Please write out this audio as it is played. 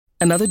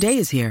Another day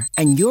is here,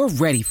 and you're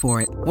ready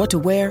for it. What to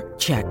wear?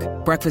 Check.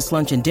 Breakfast,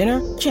 lunch, and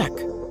dinner? Check.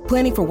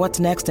 Planning for what's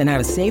next and how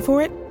to save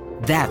for it?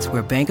 That's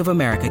where Bank of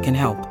America can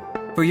help.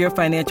 For your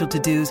financial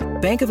to-dos,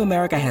 Bank of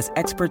America has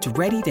experts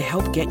ready to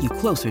help get you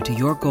closer to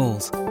your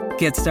goals.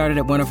 Get started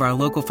at one of our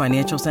local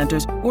financial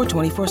centers or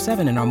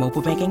 24/7 in our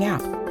mobile banking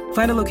app.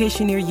 Find a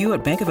location near you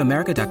at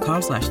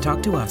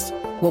bankofamerica.com/talktous.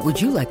 What would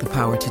you like the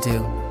power to do?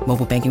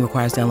 Mobile banking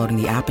requires downloading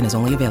the app and is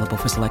only available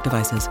for select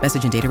devices.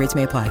 Message and data rates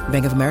may apply.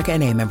 Bank of America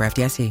N.A., member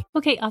FDIC.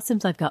 Okay,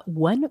 awesomes, I've got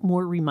one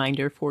more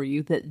reminder for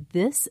you that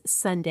this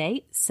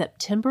Sunday,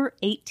 September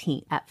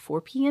 18th at 4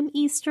 p.m.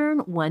 Eastern,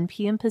 1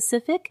 p.m.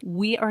 Pacific,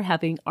 we are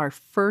having our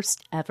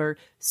first ever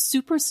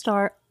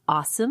Superstar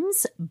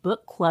Awesomes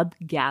Book Club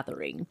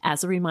gathering.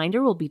 As a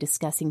reminder, we'll be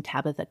discussing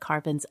Tabitha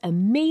Carvin's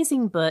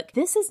amazing book.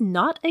 This is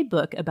not a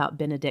book about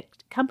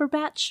Benedict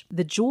Cumberbatch.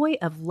 The joy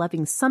of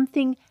loving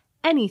something,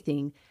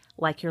 anything,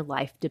 like your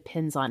life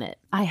depends on it.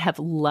 I have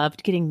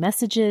loved getting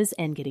messages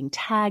and getting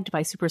tagged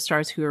by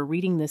superstars who are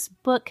reading this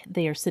book.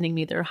 They are sending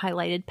me their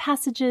highlighted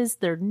passages,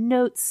 their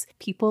notes.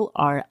 People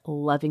are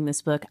loving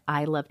this book.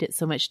 I loved it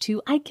so much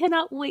too. I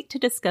cannot wait to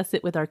discuss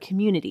it with our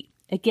community.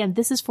 Again,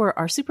 this is for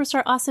our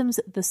Superstar Awesomes.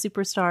 The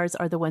superstars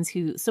are the ones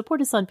who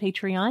support us on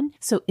Patreon.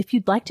 So if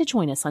you'd like to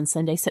join us on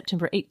Sunday,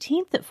 September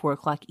 18th at 4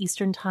 o'clock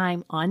Eastern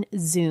Time on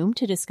Zoom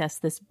to discuss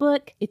this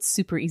book, it's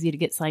super easy to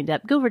get signed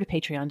up. Go over to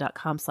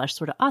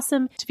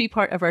patreon.com/sortaawesome to be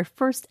part of our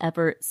first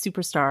ever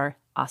Superstar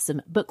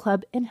Awesome Book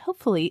Club, and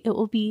hopefully it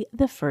will be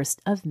the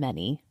first of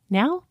many.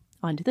 Now,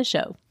 on to the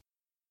show.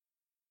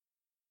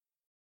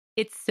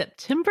 It's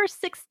September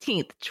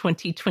 16th,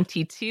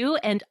 2022,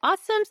 and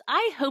awesomes,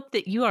 I hope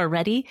that you are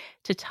ready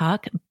to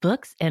talk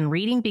books and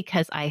reading,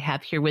 because I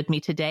have here with me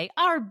today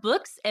our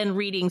books and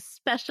reading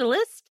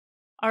specialist,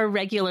 our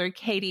regular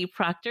Katie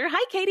Proctor.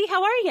 Hi, Katie.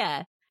 How are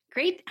you?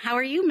 Great. How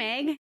are you,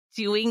 Meg?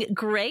 Doing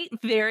great.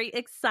 Very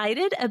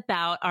excited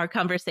about our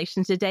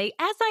conversation today,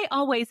 as I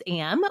always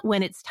am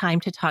when it's time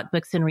to talk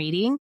books and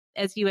reading.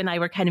 As you and I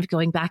were kind of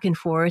going back and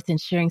forth and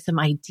sharing some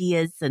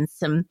ideas and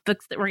some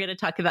books that we're going to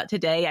talk about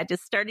today, I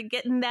just started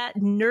getting that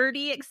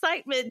nerdy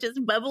excitement just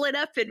bubbling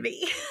up in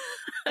me.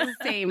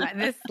 Same.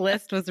 This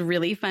list was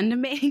really fun to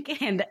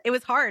make, and it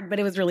was hard, but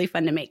it was really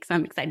fun to make. So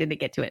I'm excited to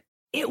get to it.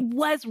 It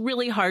was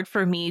really hard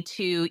for me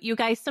too. You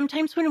guys,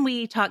 sometimes when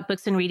we talk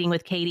books and reading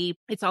with Katie,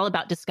 it's all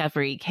about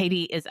discovery.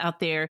 Katie is out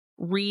there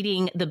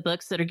reading the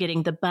books that are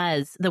getting the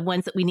buzz, the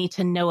ones that we need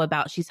to know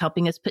about. She's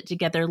helping us put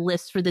together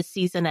lists for the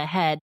season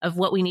ahead of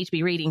what we need to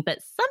be reading. But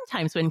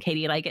sometimes when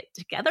Katie and I get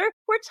together,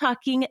 we're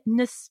talking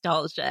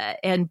nostalgia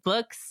and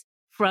books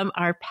from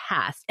our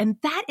past. And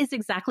that is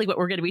exactly what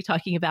we're going to be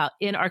talking about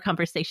in our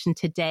conversation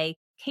today.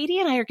 Katie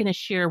and I are going to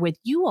share with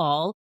you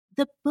all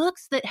the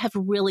books that have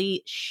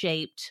really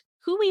shaped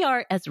who we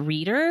are as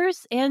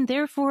readers. And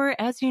therefore,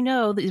 as you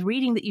know, the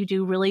reading that you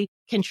do really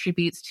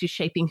contributes to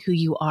shaping who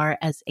you are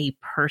as a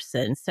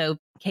person. So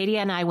Katie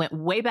and I went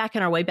way back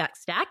in our way back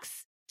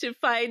stacks to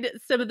find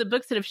some of the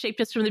books that have shaped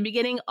us from the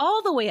beginning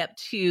all the way up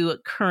to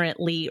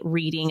currently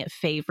reading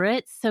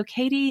favorites. So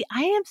Katie,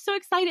 I am so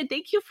excited.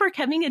 Thank you for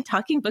coming and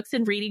talking books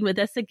and reading with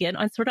us again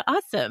on Sorta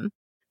Awesome.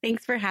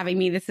 Thanks for having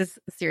me. This is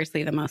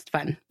seriously the most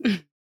fun.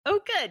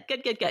 Oh, good.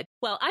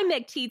 Well, I'm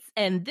Meg Tietz,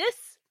 and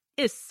this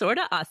is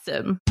Sorta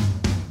Awesome.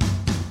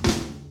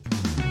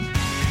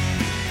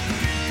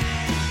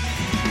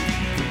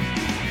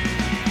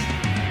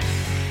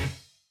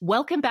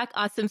 Welcome back,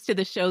 awesomes, to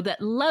the show that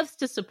loves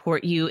to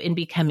support you in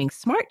becoming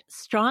smart,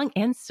 strong,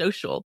 and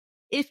social.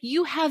 If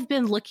you have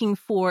been looking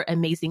for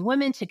amazing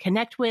women to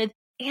connect with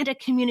and a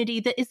community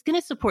that is going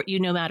to support you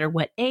no matter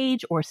what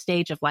age or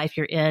stage of life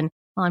you're in,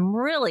 I'm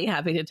really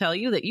happy to tell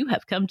you that you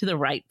have come to the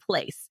right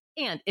place.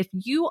 And if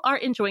you are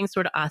enjoying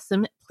Sorta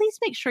Awesome, please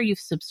make sure you've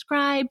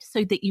subscribed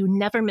so that you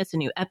never miss a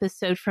new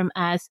episode from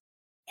us.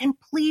 And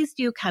please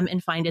do come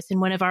and find us in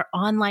one of our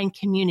online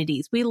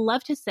communities. We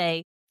love to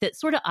say that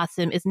Sorta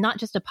Awesome is not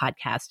just a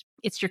podcast,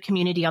 it's your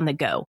community on the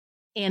go.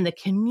 And the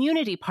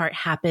community part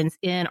happens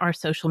in our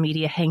social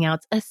media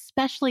hangouts,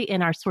 especially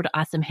in our Sorta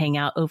Awesome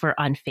hangout over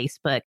on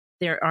Facebook.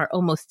 There are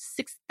almost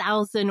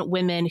 6,000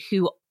 women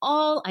who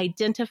all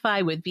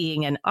identify with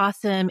being an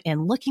awesome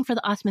and looking for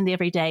the awesome in the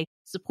everyday,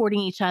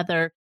 supporting each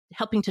other,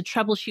 helping to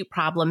troubleshoot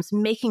problems,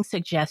 making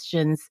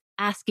suggestions,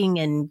 asking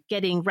and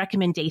getting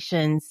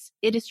recommendations.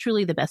 It is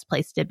truly the best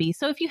place to be.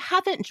 So if you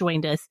haven't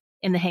joined us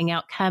in the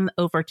hangout, come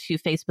over to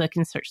Facebook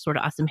and search Sorta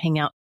Awesome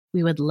Hangout.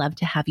 We would love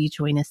to have you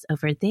join us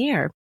over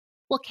there.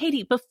 Well,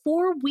 Katie,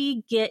 before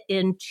we get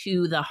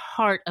into the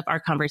heart of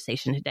our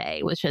conversation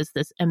today, which is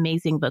this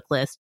amazing book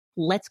list,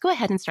 let's go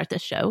ahead and start the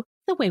show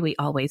the way we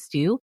always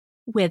do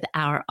with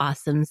our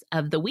Awesomes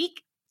of the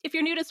Week. If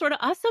you're new to Sorta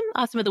Awesome,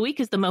 Awesome of the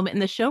Week is the moment in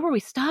the show where we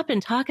stop and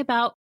talk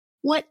about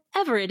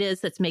whatever it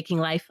is that's making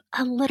life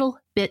a little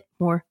bit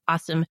more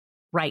awesome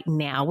right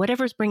now,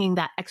 whatever's bringing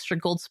that extra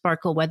gold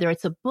sparkle, whether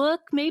it's a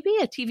book, maybe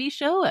a TV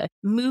show, a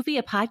movie,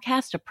 a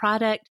podcast, a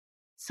product,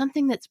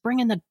 something that's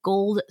bringing the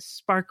gold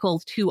sparkle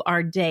to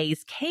our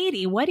days.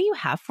 Katie, what do you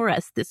have for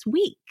us this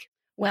week?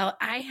 Well,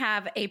 I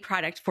have a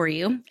product for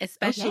you,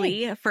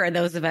 especially for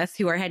those of us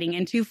who are heading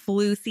into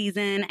flu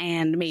season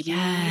and maybe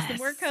some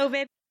more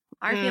COVID.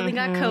 Our family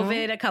got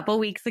COVID a couple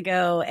weeks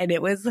ago and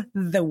it was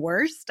the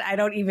worst.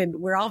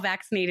 We're all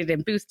vaccinated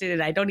and boosted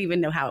and I don't even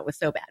know how it was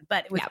so bad,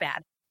 but it was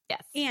bad.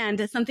 Yes.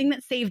 And something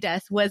that saved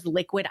us was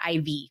Liquid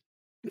IV.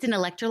 It's an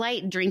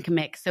electrolyte drink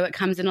mix. So it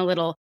comes in a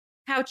little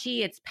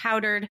pouchy, it's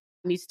powdered.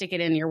 You stick it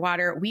in your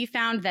water. We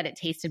found that it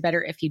tasted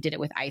better if you did it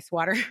with ice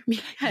water.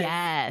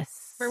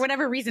 Yes. For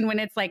whatever reason, when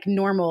it's like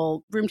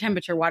normal room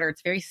temperature water,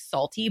 it's very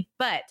salty,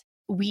 but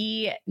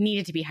we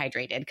needed to be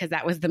hydrated because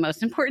that was the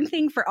most important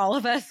thing for all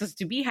of us was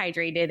to be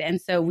hydrated. And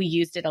so we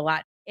used it a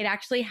lot. It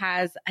actually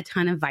has a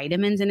ton of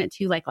vitamins in it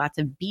too, like lots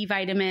of B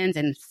vitamins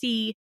and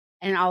C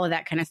and all of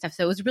that kind of stuff.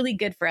 So it was really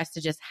good for us to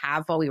just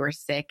have while we were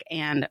sick.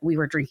 And we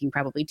were drinking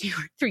probably 2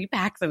 or 3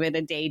 packs of it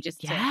a day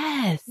just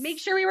to make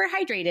sure we were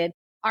hydrated.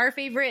 Our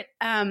favorite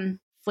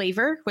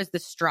flavor was the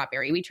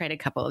strawberry. We tried a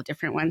couple of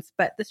different ones,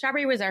 but the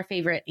strawberry was our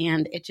favorite.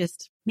 And it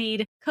just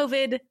made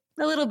COVID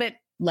a little bit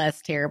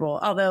less terrible,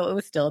 although it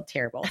was still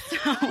terrible.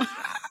 So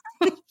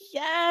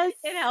yes,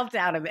 it helped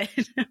out a bit.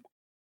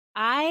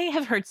 I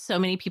have heard so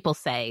many people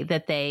say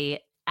that they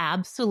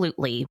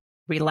absolutely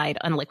relied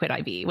on Liquid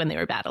IV when they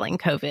were battling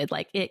COVID.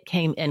 Like it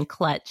came in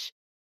clutch.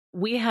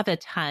 We have a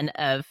ton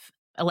of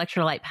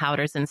electrolyte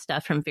powders and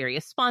stuff from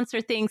various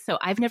sponsor things. So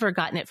I've never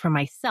gotten it for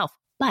myself.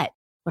 But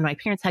when my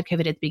parents had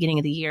COVID at the beginning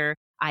of the year,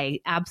 I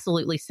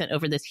absolutely sent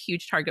over this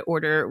huge Target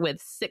order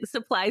with 6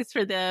 supplies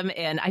for them.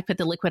 And I put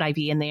the Liquid IV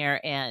in there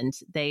and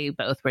they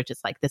both were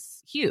just like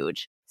this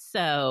huge.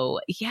 So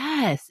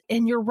yes.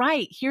 And you're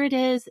right. Here it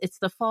is. It's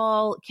the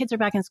fall. Kids are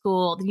back in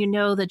school. You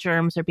know, the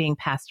germs are being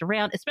passed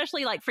around,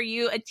 especially like for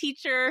you, a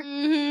teacher.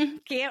 Mm-hmm.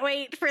 Can't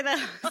wait for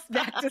the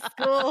back to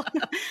school,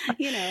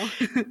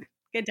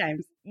 good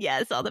times.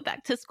 Yes. All the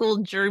back to school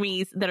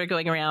germies that are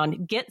going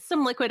around. Get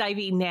some Liquid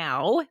IV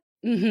now.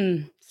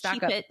 Mm-hmm.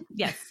 Keep it.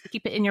 Yes.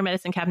 Keep it in your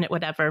medicine cabinet,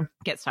 whatever.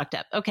 Get stocked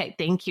up. Okay.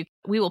 Thank you.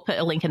 We will put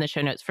a link in the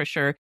show notes for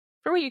sure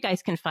for where you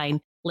guys can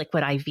find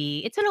Liquid IV.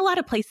 It's in a lot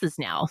of places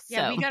now.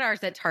 Yeah, we got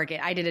ours at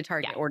Target. I did a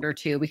Target order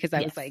too because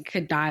I was like,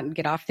 could not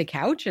get off the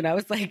couch. And I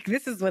was like,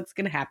 this is what's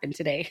going to happen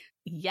today.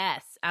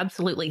 Yes,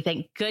 absolutely.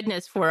 Thank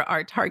goodness for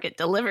our Target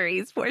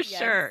deliveries for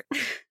sure.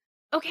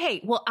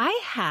 Okay. Well, I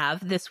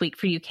have this week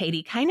for you,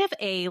 Katie, kind of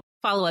a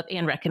follow-up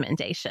and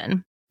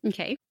recommendation.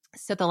 Okay.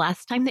 So the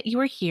last time that you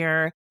were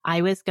here,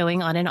 I was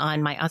going on and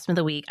on my Awesome of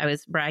the Week. I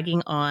was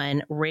bragging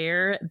on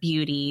Rare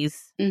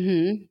Beauty's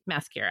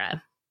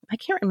mascara. I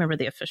can't remember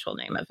the official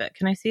name of it.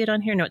 Can I see it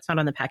on here? No, it's not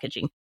on the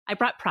packaging. I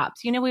brought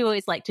props. You know, we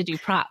always like to do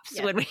props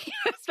when we,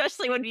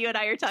 especially when you and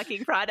I are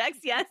talking products.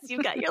 Yes,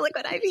 you got your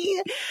Liquid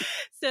IV.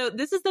 So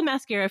this is the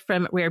mascara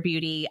from Rare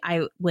Beauty.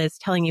 I was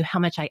telling you how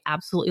much I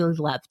absolutely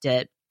loved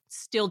it.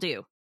 Still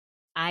do.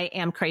 I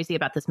am crazy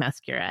about this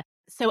mascara.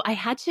 So I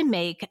had to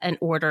make an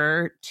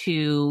order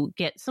to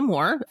get some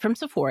more from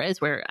Sephora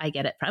is where I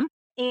get it from.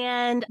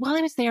 And while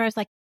I was there, I was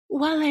like,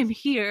 while I'm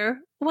here,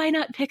 why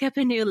not pick up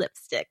a new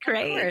lipstick,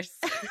 right? Of course.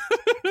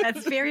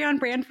 That's very on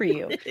brand for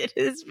you. It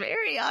is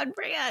very on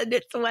brand.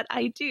 It's what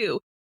I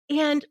do.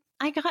 And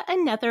I got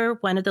another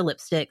one of the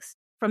lipsticks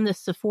from the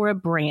Sephora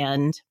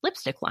brand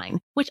lipstick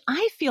line, which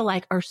I feel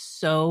like are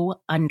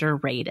so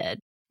underrated.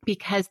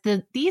 Because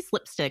these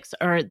lipsticks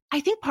are,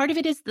 I think part of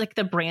it is like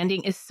the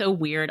branding is so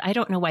weird. I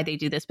don't know why they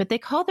do this, but they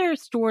call their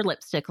store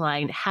lipstick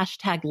line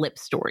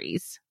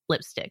 #LipStories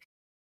lipstick,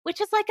 which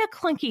is like a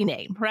clunky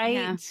name,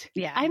 right?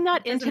 Yeah. I'm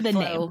not into the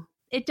name.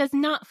 It does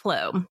not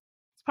flow.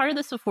 It's part of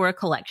the Sephora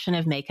collection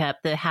of makeup,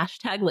 the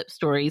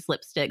 #LipStories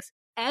lipsticks.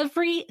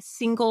 Every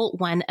single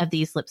one of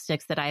these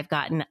lipsticks that I've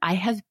gotten, I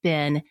have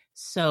been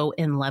so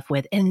in love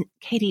with. And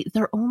Katie,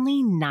 they're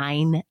only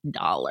 $9.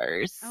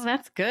 Oh,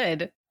 that's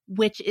good.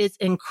 Which is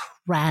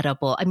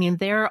incredible. I mean,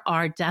 there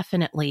are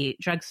definitely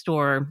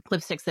drugstore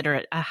lipsticks that are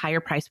at a higher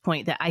price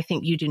point that I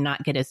think you do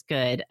not get as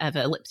good of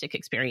a lipstick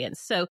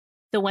experience. So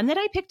the one that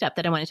I picked up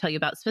that I want to tell you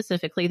about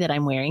specifically that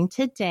I'm wearing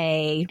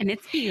today. And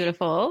it's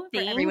beautiful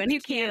for everyone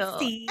who Thank can't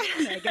see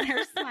Megan,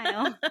 her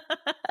smile.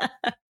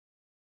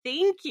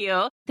 Thank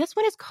you. This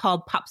one is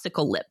called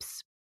Popsicle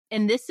Lips.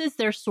 And this is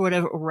their sort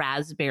of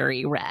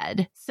raspberry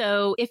red.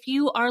 So if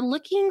you are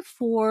looking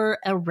for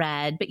a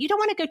red, but you don't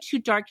want to go too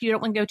dark, you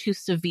don't want to go too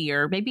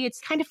severe, maybe it's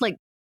kind of like,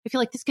 I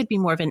feel like this could be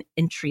more of an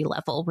entry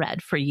level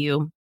red for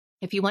you.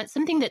 If you want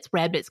something that's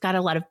red, but it's got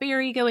a lot of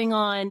berry going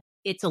on,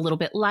 it's a little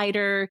bit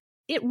lighter.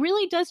 It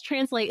really does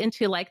translate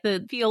into like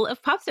the feel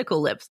of popsicle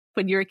lips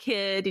when you're a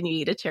kid and you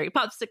eat a cherry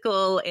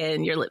popsicle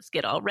and your lips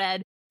get all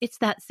red. It's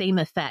that same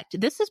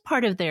effect. This is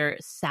part of their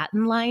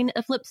satin line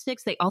of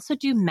lipsticks. They also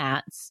do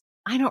mattes.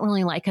 I don't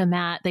really like a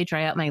matte. They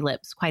dry out my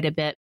lips quite a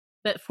bit.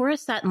 But for a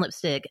satin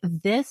lipstick,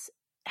 this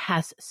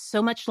has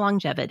so much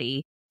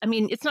longevity. I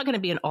mean, it's not going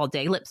to be an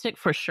all-day lipstick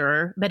for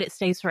sure, but it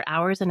stays for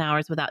hours and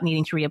hours without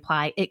needing to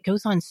reapply. It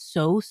goes on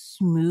so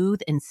smooth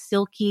and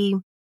silky.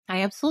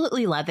 I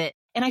absolutely love it.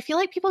 And I feel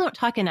like people don't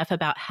talk enough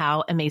about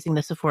how amazing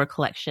the Sephora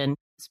collection,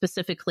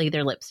 specifically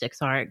their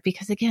lipsticks are.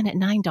 Because again, at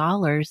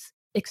 $9,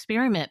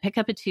 experiment, pick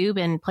up a tube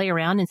and play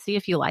around and see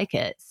if you like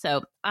it.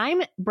 So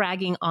I'm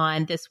bragging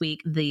on this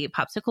week the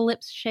Popsicle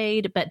Lips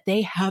shade, but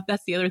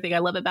that's the other thing I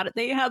love about it.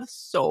 They have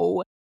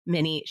so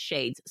many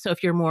shades. So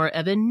if you're more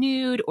of a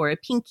nude or a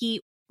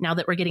pinky, now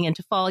that we're getting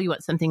into fall, you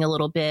want something a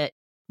little bit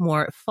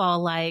more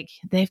fall-like,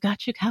 they've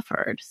got you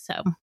covered.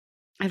 So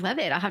I love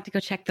it. I'll have to go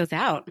check those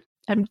out.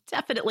 I'm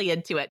definitely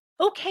into it.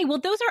 Okay, well,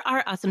 those are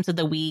our awesomes of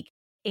the week.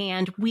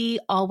 And we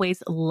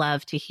always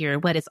love to hear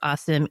what is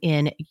awesome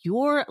in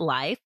your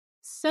life.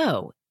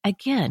 So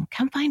again,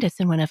 come find us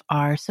in one of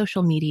our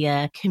social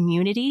media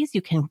communities.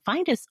 You can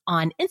find us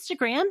on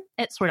Instagram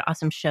at Sorta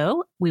Awesome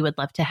Show. We would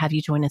love to have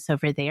you join us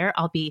over there.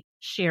 I'll be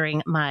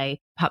sharing my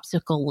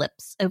popsicle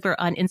lips over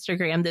on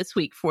Instagram this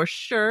week for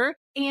sure.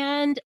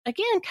 And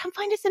again, come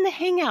find us in the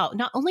Hangout.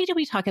 Not only do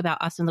we talk about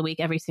Awesome of the Week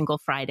every single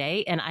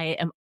Friday, and I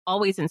am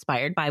always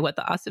inspired by what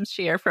the Awesomes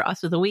share for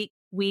Awesome of the Week,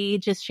 we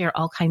just share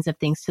all kinds of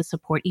things to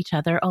support each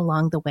other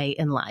along the way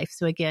in life.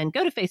 So again,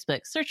 go to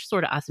Facebook, search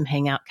Sorta Awesome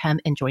Hangout, come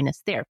and join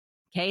us there.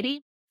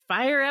 Katie,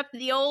 fire up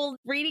the old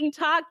reading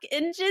talk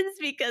engines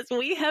because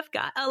we have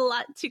got a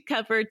lot to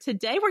cover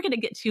today. We're going to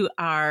get to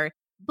our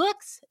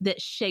books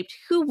that shaped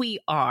who we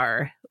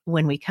are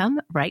when we come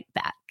right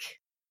back.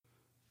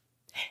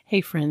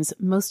 Hey friends,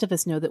 most of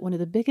us know that one of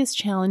the biggest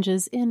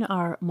challenges in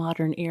our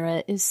modern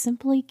era is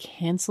simply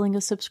canceling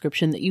a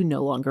subscription that you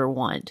no longer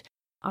want.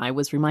 I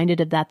was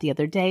reminded of that the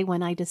other day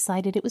when I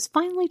decided it was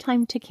finally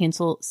time to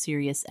cancel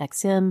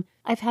SiriusXM.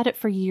 I've had it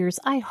for years.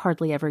 I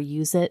hardly ever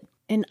use it.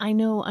 And I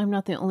know I'm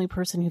not the only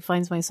person who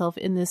finds myself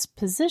in this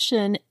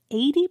position.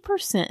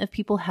 80% of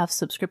people have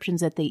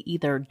subscriptions that they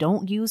either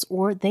don't use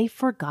or they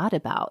forgot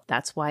about.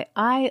 That's why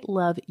I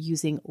love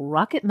using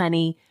Rocket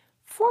Money,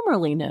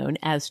 formerly known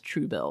as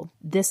Truebill.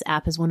 This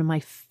app is one of my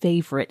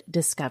favorite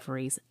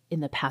discoveries in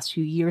the past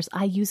few years.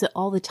 I use it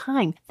all the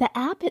time. The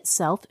app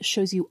itself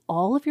shows you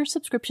all of your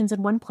subscriptions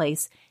in one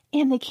place,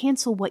 and they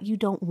cancel what you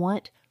don't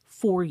want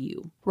for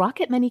you.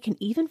 Rocket Money can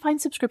even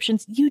find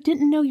subscriptions you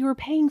didn't know you were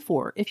paying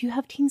for. If you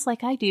have teens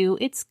like I do,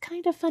 it's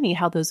kind of funny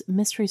how those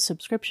mystery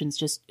subscriptions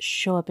just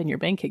show up in your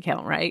bank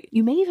account, right?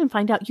 You may even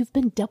find out you've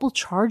been double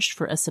charged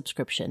for a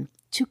subscription.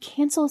 To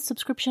cancel a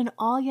subscription,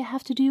 all you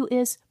have to do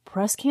is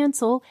press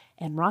cancel,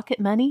 and Rocket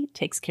Money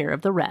takes care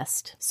of the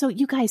rest. So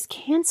you guys,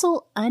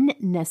 cancel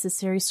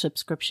unnecessary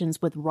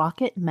subscriptions with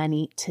Rocket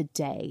Money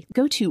today.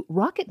 Go to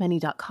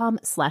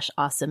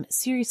rocketmoney.com/awesome.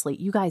 Seriously,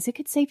 you guys, it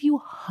could save you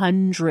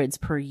hundreds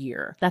per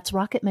year. That's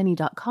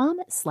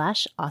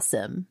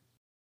rocketmoney.com/awesome.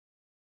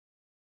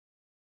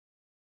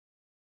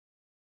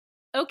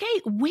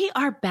 Okay, we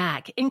are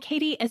back. And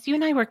Katie, as you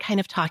and I were kind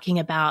of talking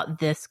about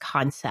this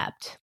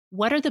concept,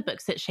 what are the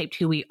books that shaped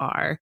who we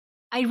are?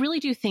 I really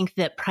do think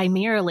that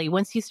primarily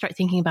once you start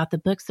thinking about the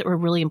books that were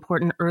really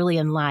important early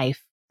in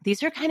life,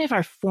 these are kind of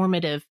our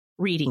formative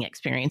reading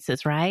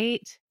experiences,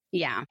 right?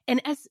 Yeah.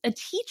 And as a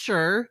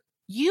teacher,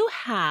 you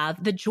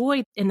have the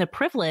joy and the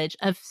privilege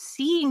of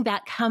seeing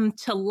that come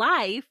to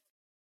life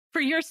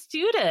for your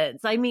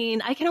students. I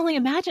mean, I can only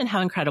imagine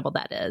how incredible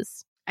that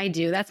is. I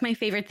do. That's my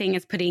favorite thing,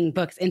 is putting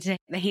books into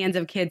the hands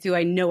of kids who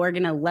I know are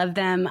going to love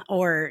them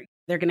or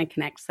they're going to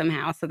connect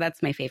somehow. So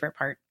that's my favorite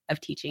part of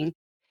teaching.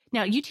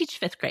 Now, you teach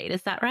fifth grade,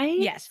 is that right?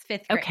 Yes,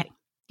 fifth grade. Okay.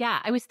 Yeah,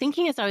 I was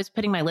thinking as I was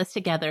putting my list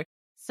together,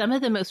 some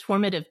of the most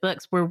formative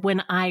books were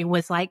when I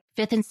was like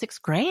fifth and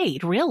sixth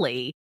grade,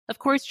 really. Of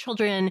course,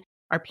 children,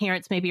 our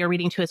parents maybe are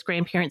reading to us,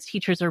 grandparents,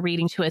 teachers are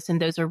reading to us,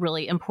 and those are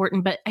really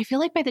important. But I feel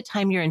like by the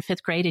time you're in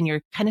fifth grade and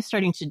you're kind of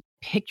starting to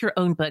pick your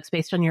own books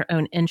based on your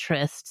own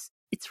interests,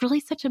 it's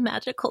really such a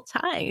magical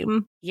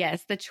time.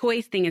 Yes, the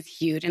choice thing is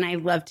huge. And I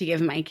love to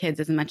give my kids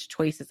as much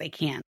choice as I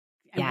can.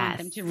 I want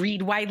them to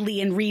read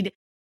widely and read,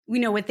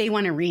 what they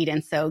want to read.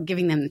 And so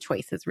giving them the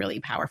choice is really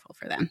powerful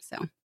for them.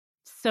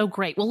 So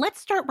great. Well,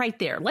 let's start right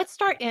there. Let's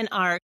start in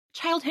our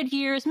childhood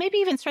years, maybe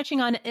even stretching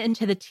on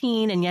into the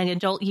teen and young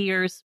adult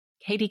years.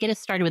 Katie, get us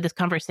started with this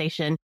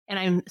conversation. And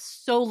I'm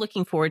so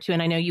looking forward to,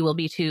 and I know you will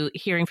be too,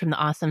 hearing from the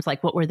Awesomes,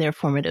 like what were their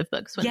formative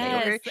books when they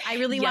were I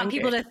really younger. want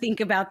people to think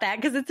about that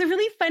because it's a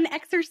really fun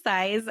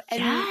exercise.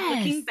 And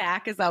looking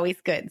back is always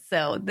good.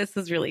 So this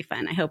is really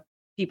fun. I hope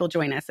people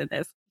join us in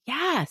this.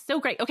 Yeah,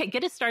 so great. Okay,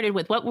 get us started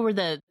with what were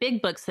the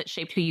big books that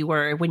shaped who you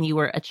were when you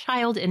were a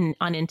child and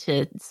on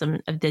into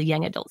some of the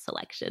young adult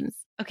selections.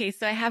 Okay,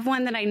 so I have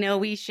one that I know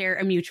we share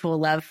a mutual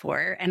love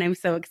for, and I'm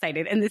so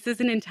excited. And this is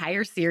an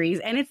entire series,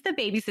 and it's The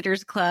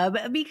Babysitter's Club,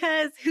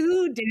 because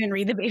who didn't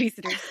read The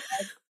Babysitter's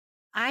Club?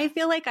 I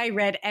feel like I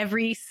read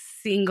every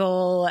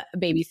single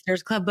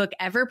Babysitter's Club book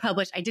ever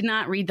published. I did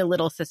not read the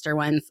little sister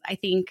ones. I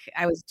think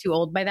I was too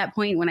old by that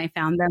point when I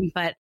found them.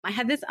 But I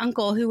had this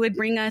uncle who would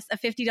bring us a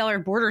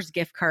 $50 Borders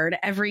gift card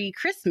every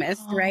Christmas,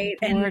 right?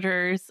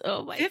 Borders.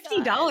 Oh my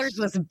 $50 gosh.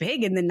 was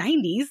big in the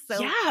 90s. So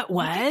yeah, it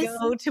was.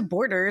 Go to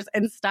Borders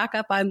and stock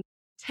up on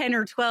 10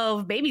 or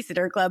 12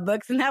 Babysitter Club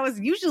books. And that was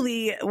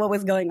usually what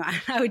was going on.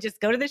 I would just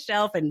go to the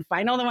shelf and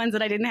find all the ones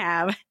that I didn't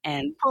have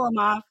and pull them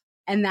off.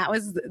 And that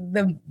was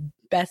the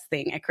best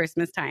thing at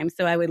Christmas time.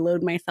 So I would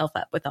load myself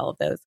up with all of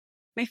those.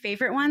 My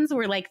favorite ones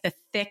were like the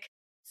thick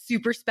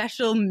super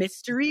special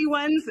mystery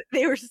ones.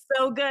 They were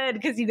so good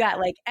because you got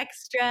like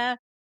extra.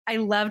 I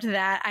loved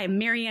that.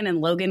 Marianne and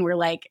Logan were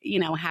like,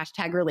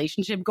 hashtag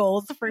relationship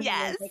goals for me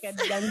as like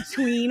a young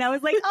tween. I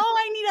was like, oh,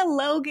 I need a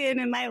Logan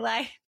in my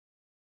life.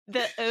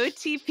 The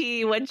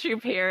OTP one true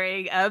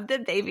pairing of the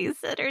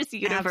Babysitters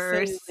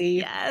universe. Absolutely.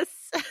 Yes.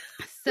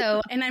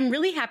 So, and I'm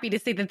really happy to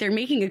say that they're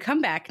making a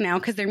comeback now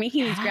because they're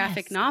making these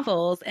graphic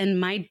novels, and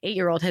my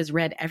 8-year-old has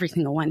read every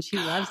single one. She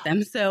loves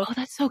them. So, oh,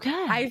 that's so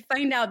good. I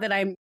find out that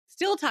I'm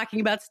still talking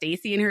about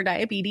Stacy and her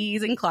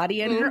diabetes and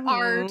Claudia and her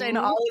art and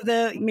all of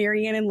the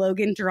Marianne and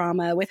Logan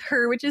drama with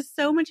her, which is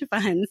so much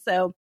fun.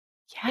 So,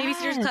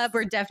 Babysitters Club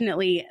were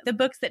definitely the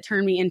books that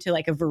turned me into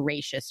like a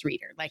voracious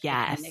reader. Like,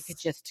 I could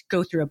just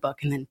go through a book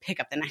and then pick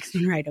up the next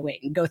one right away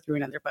and go through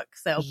another book.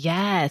 So,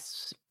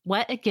 yes.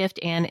 What a gift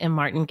Anne M.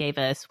 Martin gave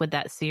us with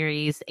that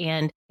series.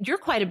 And you're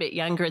quite a bit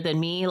younger than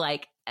me.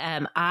 Like,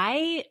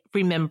 I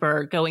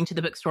remember going to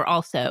the bookstore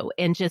also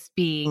and just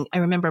I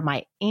remember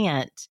my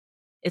aunt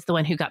is the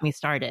one who got me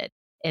started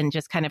and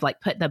just kind of like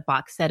put the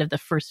box set of the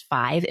first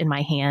 5 in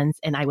my hands.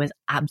 And I was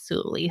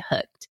absolutely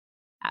hooked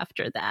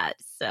after that.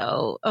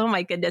 So, oh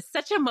my goodness,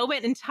 such a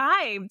moment in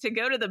time to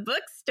go to the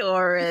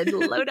bookstore and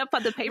load up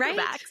on the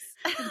paperbacks.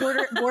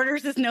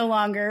 Borders is no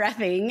longer a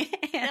thing.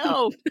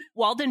 No,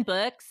 Walden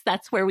Books,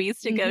 that's where we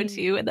used to go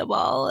to in the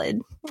mall.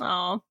 And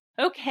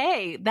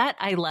okay, that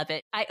I love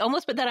it. I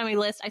almost put that on my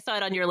list. I saw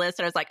it on your list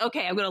and I was like,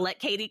 okay, I'm going to let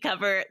Katie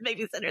cover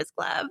Babysitters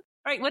Club.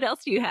 All right, what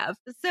else do you have?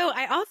 So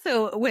I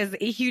also was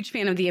a huge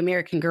fan of the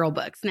American Girl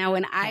books. Now,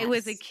 when I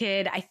was a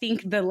kid, I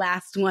think the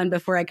last one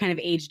before I kind of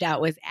aged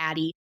out was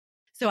Addie.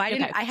 So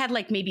I had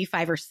like maybe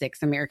 5 or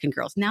 6 American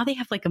Girls. Now they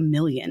have like 1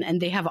 million and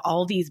they have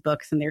all these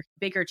books and they're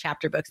bigger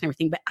chapter books and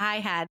everything. But I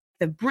had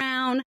the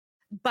brown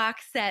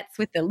box sets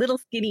with the little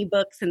skinny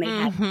books and they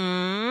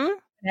had,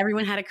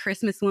 everyone had a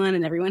Christmas one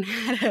and everyone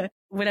had a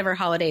whatever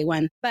holiday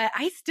one. But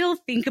I still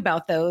think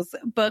about those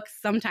books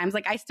sometimes.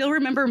 Like I still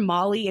remember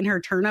Molly and her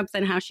turnips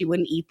and how she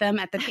wouldn't eat them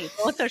at the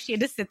table. So she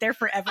had to sit there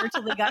forever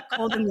till they got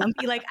cold and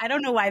lumpy. Like, I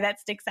don't know why that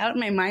sticks out in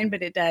my mind,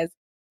 but it does.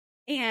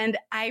 And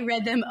I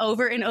read them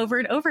over and over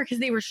and over because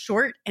they were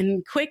short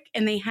and quick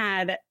and they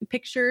had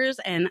pictures.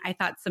 And I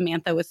thought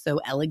Samantha was so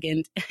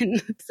elegant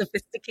and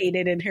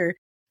sophisticated in her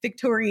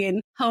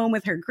Victorian home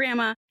with her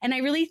grandma. And I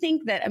really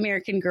think that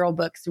American Girl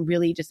books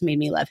really just made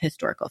me love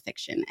historical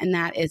fiction. And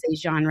that is a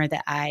genre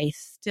that I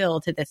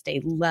still to this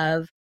day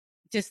love,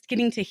 just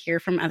getting to hear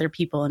from other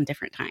people in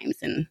different times.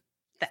 And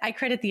I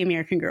credit the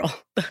American Girl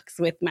books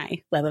with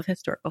my love of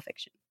historical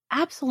fiction.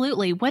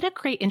 Absolutely. What a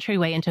great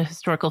entryway into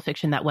historical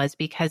fiction that was,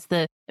 because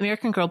the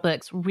American Girl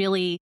books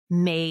really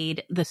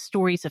made the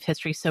stories of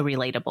history so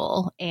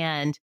relatable.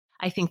 And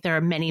I think there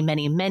are many,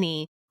 many,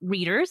 many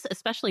readers,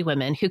 especially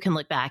women, who can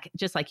look back,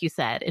 just like you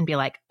said, and be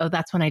like, oh,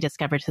 that's when I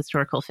discovered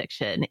historical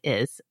fiction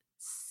is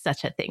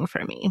such a thing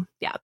for me.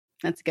 Yeah.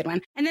 That's a good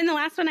one. And then the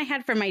last one I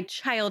had from my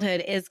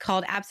childhood is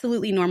called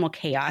Absolutely Normal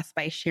Chaos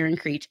by Sharon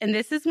Creech. And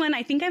this is one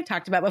I think I've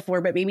talked about before,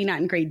 but maybe not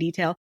in great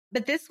detail.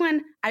 But this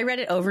one, I read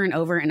it over and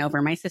over and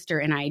over. My sister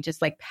and I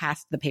just like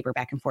passed the paper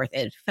back and forth.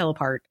 It fell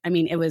apart. I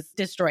mean, it was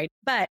destroyed.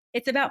 But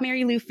it's about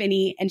Mary Lou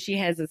Finney, and she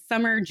has a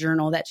summer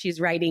journal that she's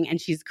writing, and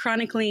she's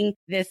chronicling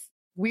this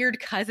weird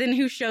cousin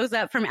who shows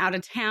up from out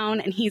of town.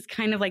 And he's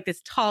kind of like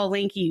this tall,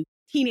 lanky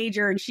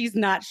teenager, and she's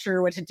not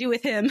sure what to do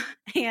with him.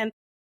 And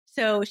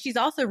so she's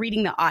also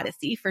reading the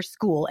Odyssey for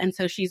school. And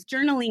so she's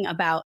journaling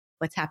about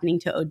what's happening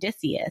to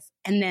Odysseus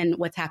and then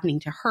what's happening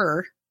to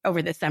her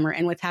over the summer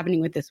and what's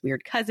happening with this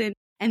weird cousin.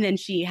 And then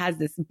she has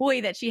this boy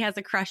that she has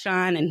a crush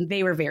on, and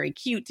they were very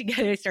cute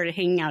together. They started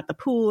hanging out at the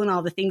pool and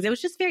all the things. It was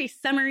just very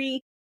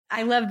summery.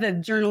 I love the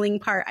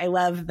journaling part. I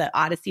love the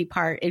Odyssey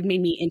part. It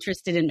made me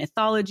interested in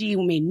mythology.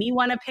 It made me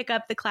want to pick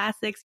up the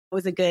classics. It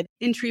was a good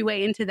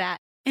entryway into that.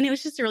 And it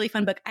was just a really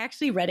fun book. I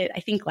actually read it, I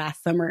think,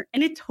 last summer,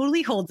 and it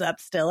totally holds up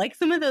still. Like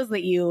some of those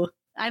that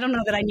I don't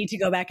know that I need to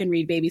go back and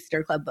read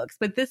Babysitter Club books,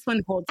 but this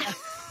one holds up.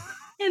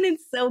 And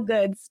it's so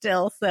good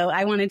still. So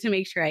I wanted to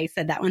make sure I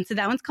said that one. So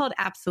that one's called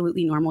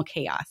Absolutely Normal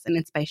Chaos, and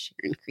it's by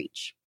Sharon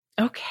Creech.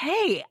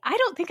 Okay. I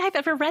don't think I've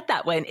ever read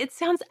that one. It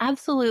sounds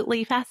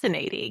absolutely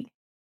fascinating.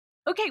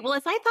 Okay. Well,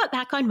 as I thought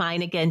back on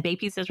mine, again,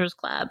 Babysitters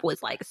Club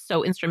was like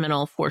so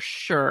instrumental for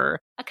sure.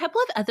 A couple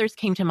of others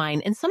came to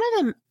mind, and some of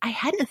them I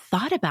hadn't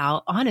thought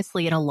about,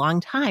 honestly, in a long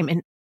time.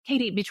 And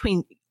Katie,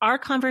 between our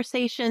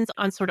conversations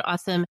on Sort of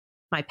Awesome,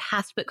 my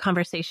past book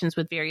conversations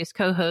with various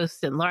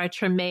co-hosts and Laura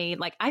Tremaine,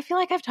 like I feel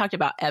like I've talked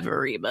about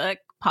every book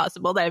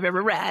possible that I've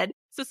ever read.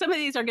 So some of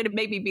these are going to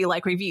maybe be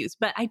like reviews,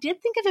 but I did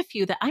think of a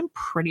few that I'm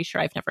pretty sure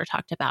I've never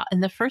talked about.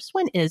 And the first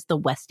one is The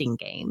Westing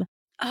Game.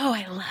 Oh,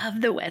 I love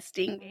The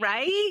Westing Game.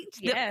 Right?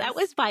 Yes. That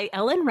was by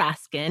Ellen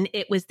Raskin.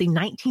 It was the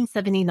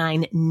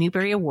 1979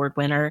 Newbery Award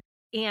winner.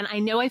 And I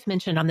know I've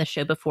mentioned on the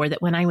show before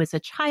that when I was a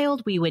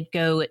child, we would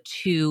go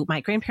to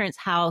my grandparents'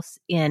 house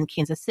in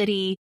Kansas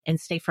City and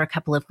stay for a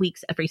couple of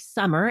weeks every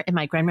summer. And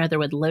my grandmother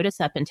would load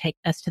us up and take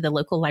us to the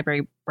local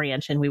library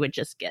branch, and we would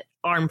just get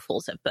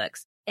armfuls of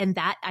books. And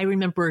that I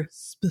remember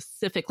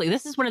specifically,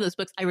 this is one of those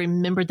books I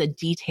remember the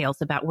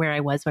details about where I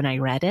was when I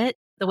read it.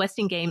 The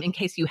Westing Game, in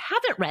case you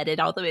haven't read it,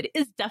 although it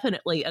is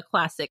definitely a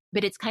classic.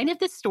 But it's kind of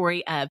this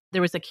story of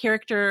there was a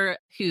character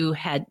who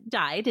had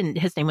died, and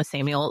his name was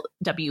Samuel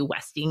W.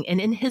 Westing. And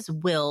in his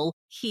will,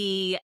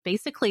 he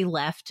basically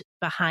left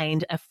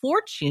behind a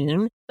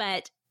fortune.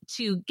 But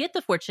to get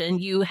the fortune,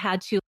 you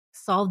had to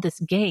solve this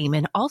game.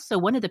 And also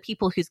one of the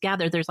people who's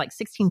gathered, there's like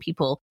 16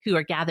 people who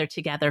are gathered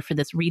together for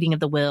this reading of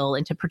the will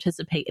and to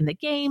participate in the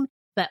game.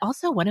 But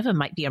also one of them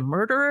might be a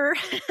murderer.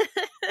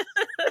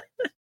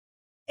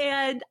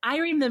 And I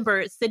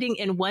remember sitting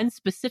in one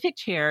specific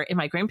chair in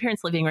my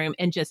grandparents' living room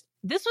and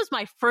this was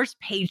my first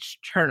page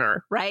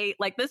turner, right?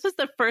 Like this was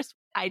the first,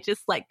 I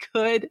just like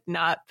could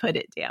not put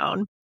it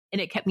down.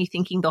 And it kept me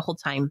thinking the whole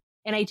time.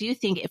 And I do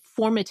think it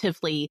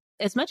formatively,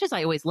 as much as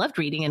I always loved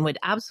reading and would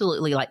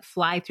absolutely like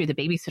fly through the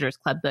Babysitter's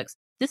Club books,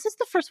 this is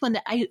the first one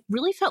that I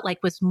really felt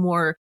like was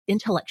more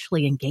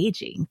intellectually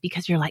engaging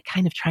because you're like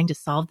kind of trying to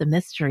solve the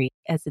mystery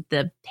as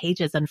the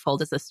pages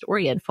unfold, as the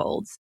story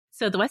unfolds.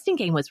 So the Westing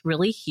Game was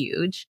really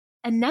huge.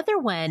 Another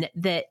one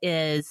that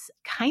is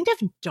kind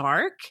of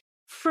dark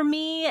for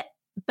me,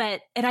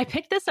 and I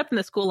picked this up in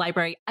the school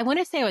library. I want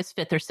to say I was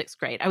 5th or 6th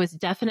grade. I was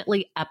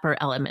definitely upper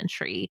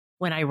elementary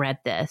when I read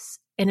this.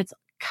 And it's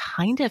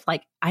kind of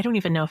like, I don't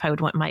even know if I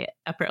would want my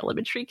upper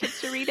elementary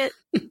kids to read it.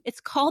 It's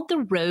called The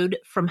Road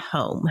from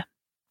Home.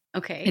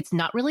 Okay. It's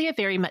not really a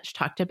very much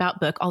talked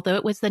about book, although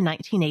it was the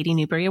 1980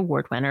 Newbery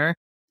Award winner.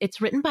 It's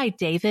written by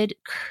David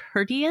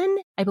Kurdian,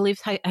 I believe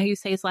is how you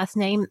say his last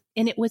name.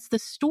 And it was the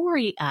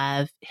story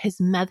of his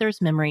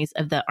mother's memories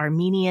of the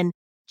Armenian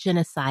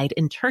genocide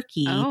in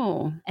Turkey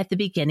at the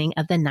beginning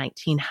of the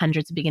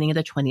 1900s, the beginning of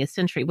the 20th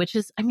century, which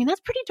is, I mean,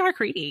 that's pretty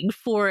dark reading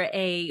for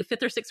a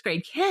 5th or 6th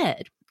grade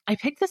kid. I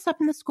picked this up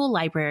in the school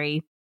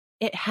library.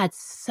 It had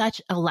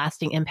such a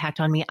lasting impact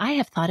on me. I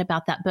have thought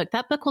about that book.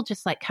 That book will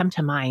just like come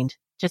to mind,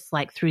 just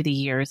like through the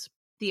years.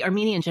 The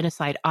Armenian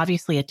genocide,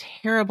 obviously a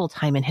terrible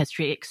time in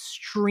history,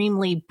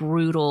 extremely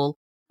brutal.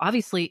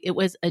 Obviously, it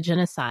was a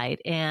genocide,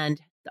 and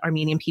the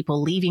Armenian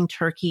people leaving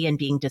Turkey and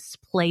being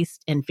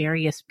displaced in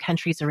various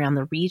countries around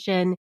the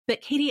region. But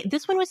Katie,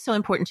 this one was so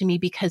important to me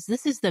because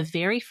this is the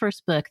very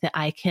first book that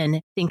I can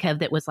think of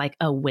that was like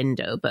a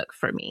window book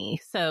for me.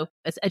 So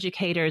as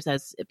educators,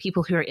 as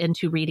people who are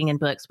into reading and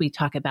books, we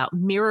talk about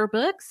mirror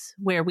books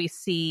where we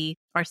see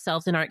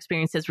ourselves and our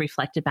experiences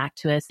reflected back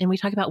to us. And we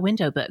talk about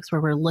window books where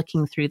we're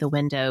looking through the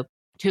window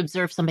to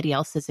observe somebody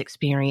else's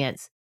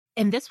experience.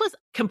 And this was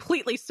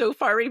completely so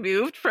far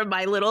removed from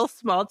my little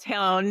small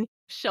town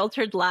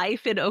sheltered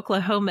life in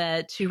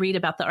Oklahoma to read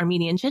about the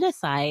Armenian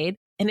genocide.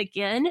 And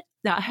again,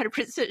 not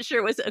 100% sure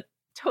it was a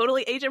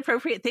totally age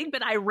appropriate thing,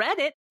 but I read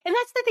it. And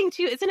that's the thing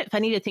too. Isn't it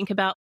funny to think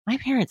about? My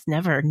parents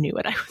never knew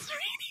what I was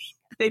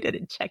reading. They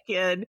didn't check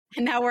in.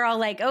 And now we're all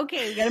like,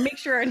 okay, we got to make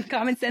sure in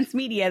Common Sense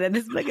Media that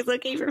this book is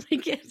okay for my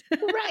kids.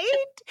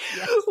 Right?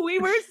 Yes. We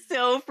were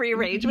so free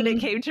range when it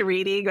came to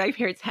reading. My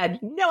parents had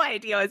no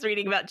idea I was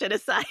reading about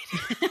genocide.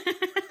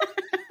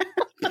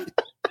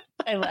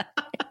 I love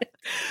it.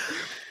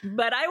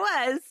 But I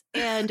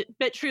was.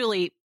 But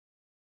truly,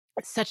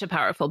 it's such a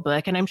powerful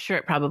book. And I'm sure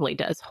it probably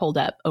does hold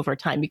up over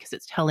time because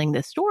it's telling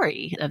the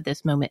story of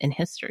this moment in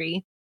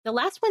history. The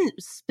last one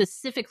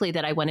specifically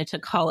that I wanted to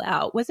call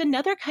out was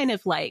another kind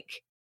of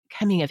like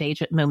coming of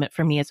age moment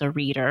for me as a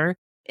reader.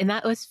 And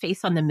that was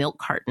Face on the Milk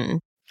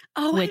Carton.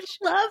 Oh, I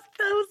love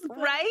those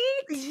books.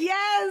 Right?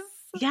 Yes.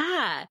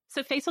 Yeah.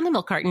 So Face on the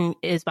Milk Carton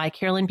is by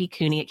Carolyn B.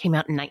 Cooney. It came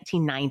out in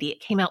 1990.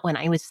 It came out when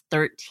I was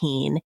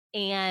 13.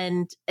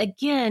 And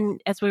again,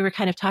 as we were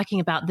kind of talking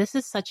about, this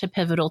is such a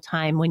pivotal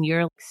time when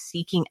you're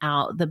seeking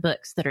out the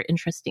books that are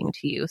interesting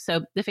to you.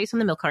 So The Face on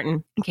the Milk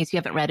Carton, in case you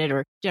haven't read it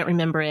or don't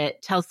remember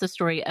it, tells the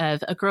story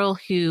of a girl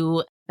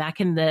who,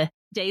 back in the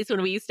days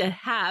when we used to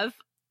have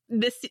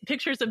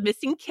pictures of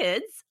missing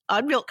kids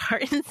on milk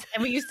cartons.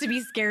 And we used to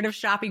be scared of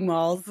shopping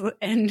malls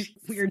and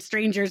weird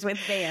strangers with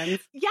vans.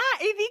 Yeah,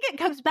 I think it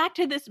comes back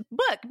to this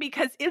book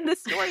because in the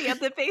story of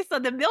The Face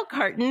on the Milk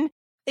Carton,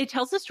 it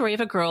tells the story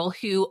of a girl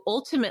who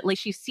ultimately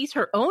she sees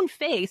her own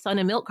face on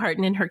a milk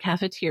carton in her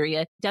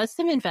cafeteria, does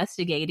some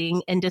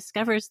investigating and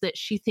discovers that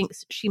she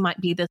thinks she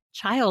might be the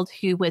child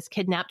who was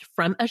kidnapped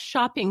from a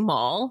shopping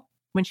mall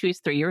when she was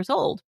 3 years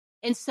old.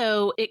 And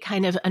so it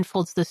kind of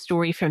unfolds the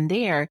story from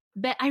there.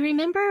 But I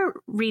remember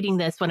reading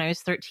this when I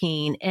was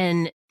 13,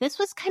 and this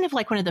was kind of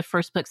like one of the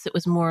first books that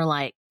was more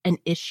like an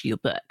issue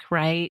book,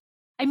 right?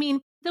 I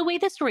mean, the way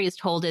the story is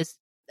told is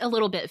a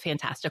little bit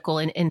fantastical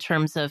in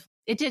terms of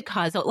it did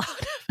cause a lot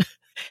of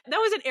that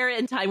was an era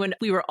in time when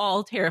we were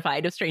all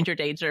terrified of stranger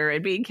danger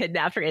and being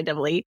kidnapped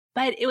randomly.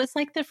 But it was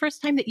like the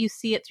first time that you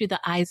see it through the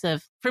eyes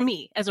of, for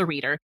me as a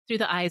reader, through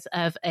the eyes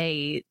of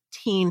a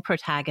teen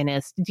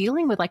protagonist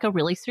dealing with like a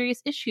really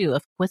serious issue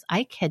of, was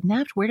I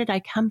kidnapped? Where did I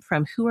come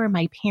from? Who are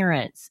my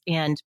parents?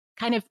 And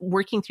kind of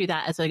working through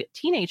that as a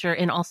teenager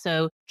and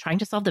also trying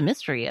to solve the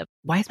mystery of,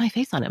 why is my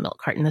face on a milk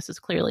carton? This is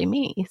clearly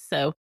me.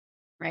 So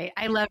right.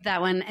 I love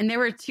that one. And there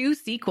were 2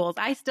 sequels.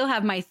 I still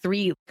have my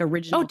 3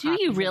 original. Oh, do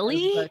you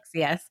really? Books.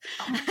 Yes.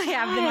 Oh, I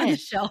have them on the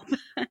shelf.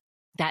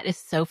 That is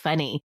so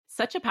funny.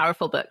 Such a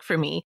powerful book for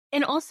me.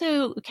 And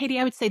also, Katie,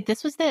 I would say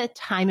this was the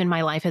time in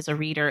my life as a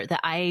reader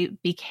that I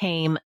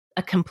became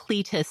a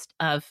completist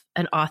of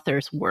an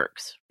author's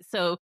works.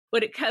 So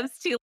when it comes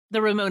to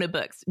the Ramona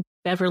books,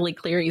 Beverly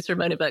Cleary's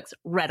Ramona books,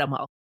 read them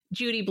all.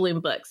 Judy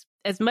Blume books,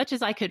 as much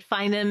as I could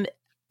find them,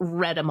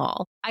 read them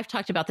all. I've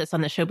talked about this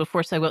on the show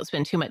before, so I won't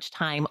spend too much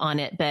time on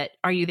it, but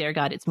Are You There,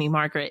 God? It's Me,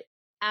 Margaret.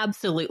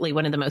 Absolutely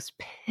one of the most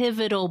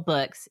pivotal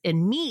books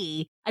in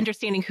me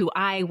understanding who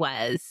I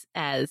was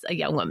as a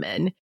young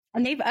woman.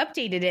 And they've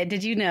updated it.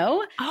 Did you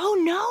know?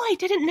 Oh, no, I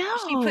didn't know.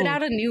 She put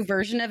out a new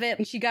version of it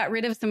and she got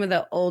rid of some of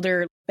the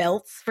older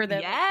belts for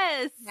the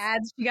ads.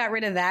 She got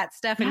rid of that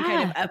stuff and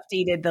kind of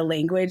updated the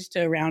language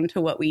to around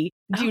to what we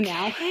do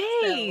now.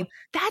 So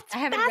that's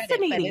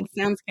fascinating. Read it, but it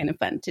sounds kind of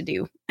fun to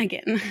do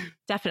again.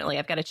 Definitely.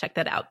 I've got to check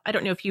that out. I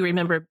don't know if you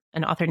remember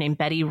an author named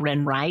Betty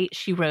Wren Wright.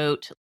 She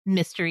wrote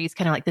mysteries,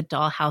 kind of like the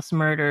Dollhouse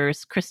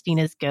Murders,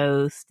 Christina's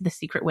Ghost, The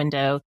Secret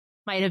Window.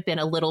 Might have been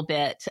a little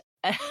bit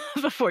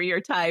before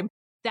your time.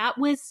 That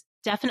was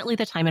definitely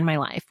the time in my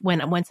life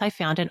when once I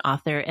found an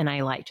author and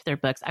I liked their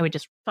books, I would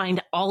just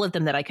find all of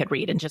them that I could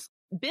read and just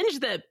binge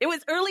them. It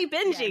was early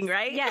binging,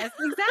 right? Yes,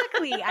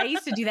 exactly. I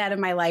used to do that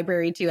in my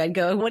library too. I'd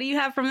go, what do you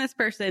have from this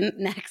person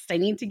next? I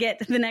need to get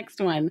to the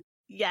next one.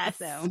 Yes.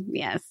 So,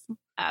 yes.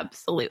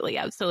 Absolutely.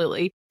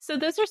 Absolutely. So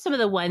those are some of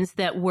the ones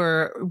that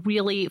were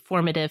really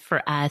formative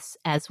for us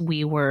as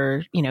we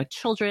were,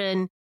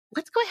 children.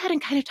 Let's go ahead and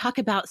kind of talk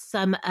about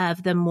some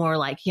of the more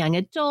like young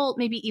adult,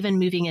 maybe even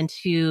moving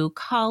into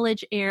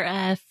college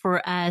era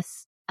for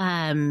us.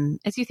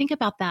 As you think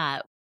about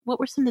that, what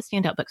were some of the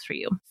standout books for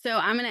you? So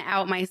I'm going to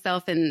out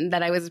myself in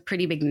that I was a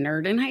pretty big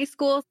nerd in high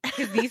school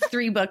because these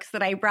 3 books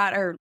that I brought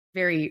are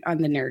very on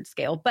the nerd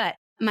scale. But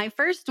my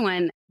first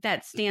one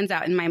that stands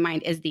out in my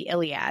mind is the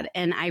Iliad.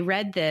 And I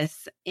read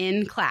this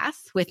in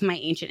class with my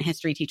ancient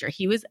history teacher.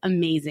 He was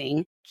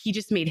amazing. He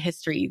just made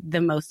history the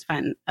most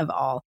fun of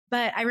all.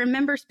 But I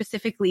remember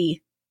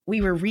specifically,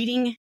 we were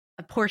reading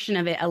a portion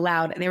of it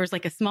aloud. There was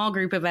like a small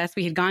group of us.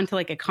 We had gone to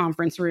like a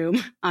conference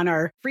room on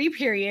our free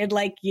period,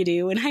 like you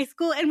do in high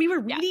school. And we were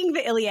reading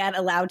the Iliad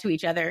aloud to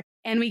each other.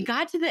 And we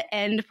got to the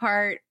end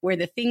part where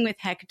the thing with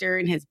Hector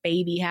and his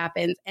baby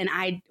happens. And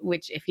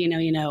which if you know,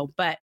 you know,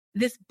 but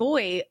this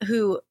boy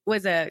who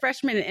was a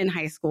freshman in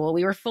high school,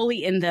 we were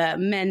fully in the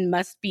men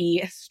must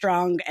be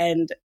strong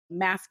and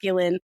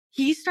masculine.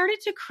 He started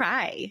to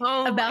cry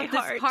about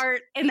this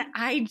part. And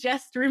I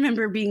just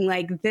remember being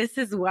like, this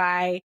is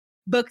why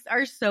books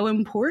are so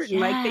important.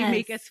 Yes. Like they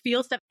make us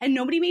feel stuff. And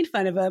nobody made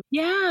fun of him.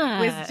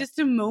 Yeah. It was just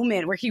a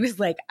moment where he was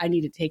like, I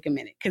need to take a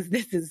minute because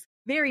this is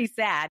very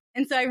sad.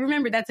 And so I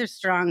remember that's a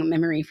strong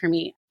memory for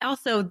me.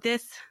 Also,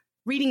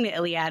 reading the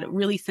Iliad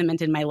really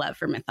cemented my love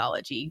for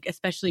mythology,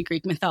 especially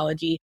Greek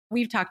mythology.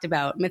 We've talked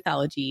about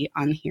mythology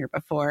on here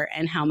before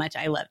and how much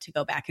I love to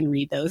go back and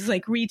read those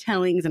like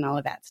retellings and all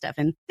of that stuff.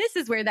 And this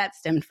is where that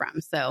stemmed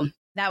from. So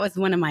that was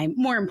one of my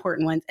more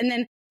important ones. And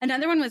then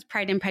another one was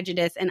Pride and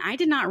Prejudice. And I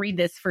did not read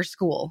this for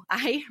school.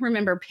 I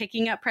remember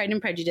picking up Pride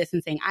and Prejudice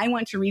and saying, I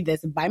want to read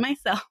this by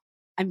myself.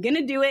 I'm going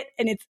to do it.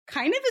 And it's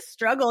kind of a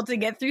struggle to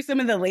get through some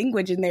of the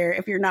language in there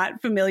if you're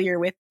not familiar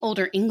with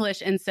older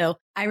English. And so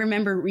I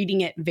remember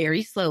reading it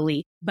very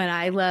slowly, but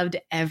I loved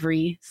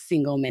every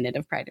single minute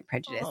of Pride and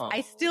Prejudice. Oh.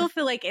 I still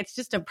feel like it's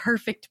just a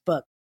perfect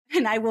book.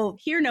 And I will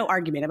hear no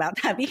argument about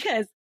that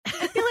because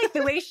I feel like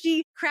the way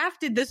she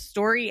crafted the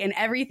story and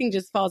everything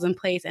just falls in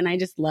place. And I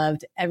just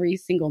loved every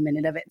single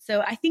minute of it.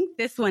 So I think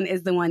this one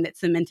is the one that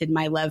cemented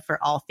my love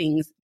for all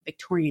things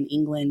Victorian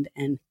England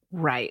and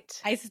right.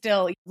 I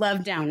still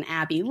love Downton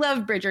Abbey,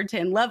 love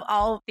Bridgerton, love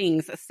all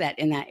things set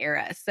in that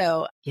era.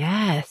 So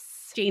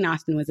yes, Jane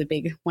Austen was a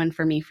big one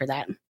for me for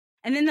that.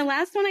 And then the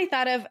last one I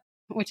thought of,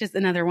 which is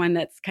another one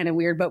that's kind of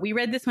weird, but we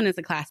read this one as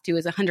a class too,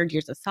 is 100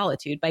 Years of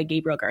Solitude by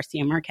Gabriel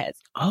Garcia Marquez.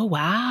 Oh,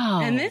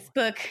 wow. And this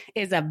book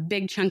is a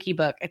big chunky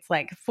book. It's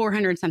like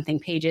 400 something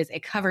pages.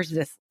 It covers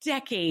this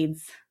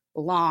decades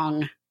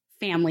long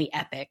family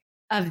epic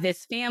of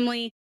this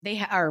family. They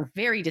are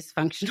very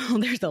dysfunctional.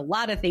 There's a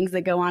lot of things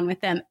that go on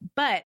with them.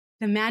 But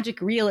the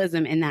magic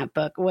realism in that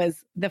book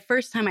was the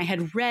first time I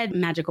had read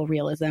magical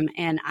realism.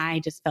 And I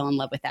just fell in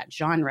love with that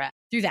genre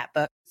through that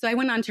book. So I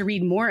went on to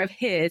read more of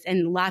his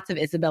and lots of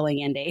Isabel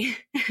Allende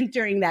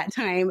during that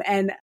time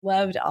and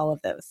loved all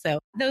of those. So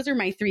those are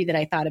my 3 that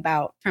I thought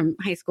about from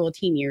high school,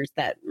 teen years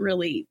that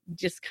really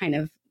just kind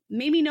of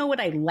made me know what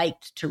I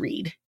liked to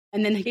read.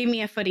 And then gave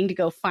me a footing to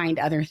go find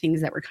other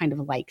things that were kind of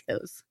like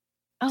those.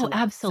 Oh,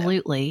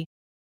 absolutely.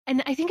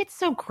 And I think it's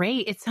so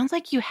great. It sounds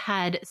like you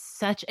had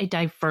such a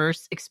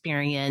diverse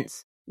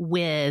experience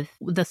with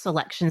the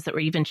selections that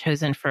were even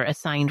chosen for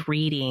assigned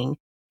reading.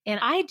 And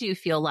I do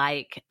feel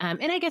like,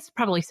 and I guess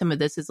probably some of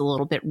this is a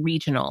little bit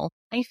regional.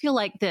 I feel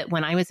like that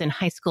when I was in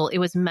high school, it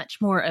was much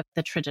more of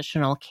the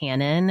traditional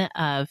canon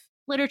of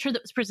literature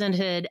that was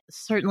presented,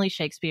 certainly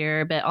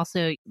Shakespeare, but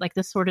also like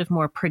the sort of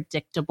more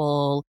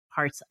predictable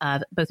parts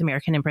of both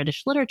American and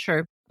British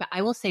literature. But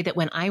I will say that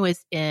when I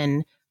was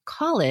in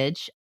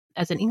college,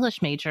 as an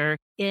English major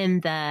in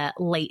the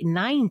late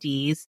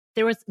 90s,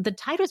 the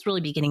tide was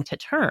really beginning to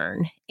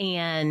turn,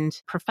 and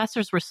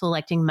professors were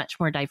selecting much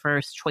more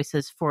diverse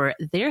choices for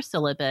their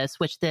syllabus,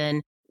 which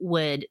then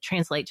would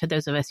translate to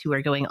those of us who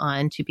are going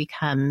on to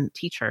become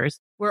teachers.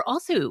 We're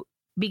also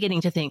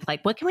beginning to think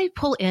like, what can we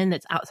pull in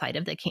that's outside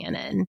of the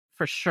canon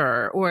for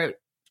sure? Or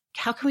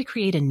how can we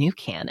create a new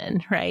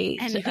canon, right?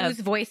 And whose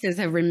voices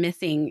have been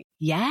missing?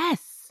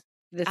 Yes,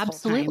 this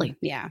absolutely. Whole time.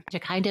 Yeah. To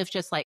kind of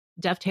just like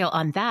dovetail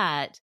on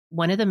that,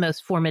 one of the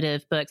most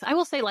formative books, I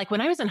will say, like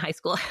when I was in high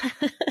school,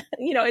 I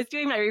was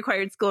doing my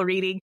required school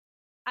reading.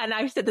 And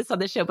I've said this on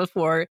the show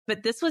before,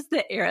 but this was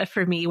the era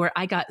for me where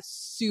I got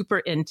super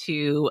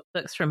into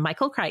books from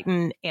Michael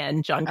Crichton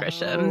and John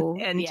Grisham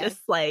and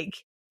just like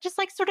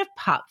sort of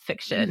pop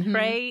fiction,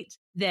 right?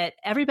 That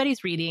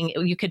everybody's reading.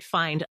 You could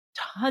find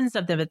tons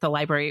of them at the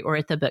library or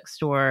at the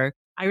bookstore.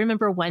 I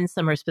remember one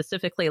summer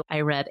specifically,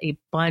 I read a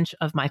bunch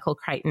of Michael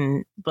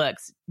Crichton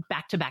books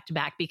back to back to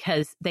back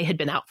because they had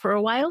been out for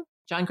a while.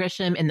 John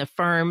Grisham and The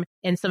Firm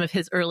and some of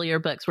his earlier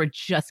books were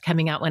just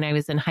coming out when I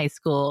was in high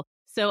school.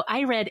 So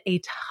I read a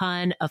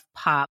ton of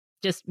pop,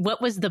 just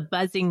what was the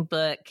buzzing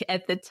book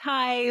at the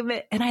time.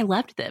 And I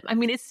loved them. I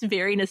mean, it's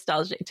very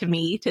nostalgic to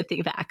me to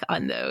think back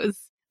on those.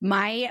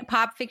 My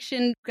pop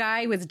fiction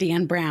guy was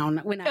Dan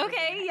Brown.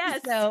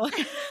 Yes. So,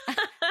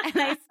 and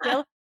I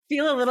still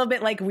feel a little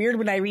bit like weird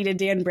when I read a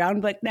Dan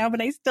Brown book now,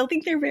 but I still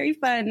think they're very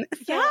fun.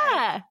 So.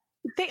 Yeah,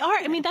 they are.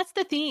 I mean, that's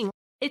the thing.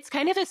 It's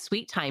kind of a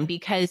sweet time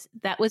because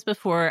that was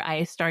before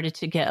I started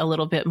to get a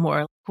little bit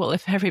more, well,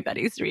 if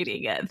everybody's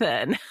reading it,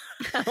 then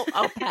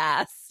I'll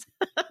pass.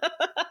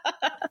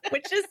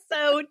 Which is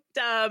so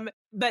dumb,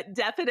 but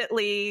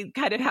definitely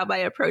kind of how my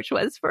approach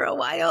was for a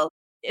while.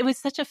 It was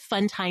such a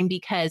fun time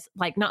because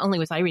like not only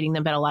was I reading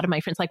them, but a lot of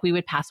my friends, like we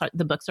would pass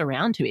the books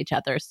around to each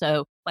other.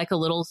 So like a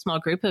little small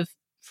group of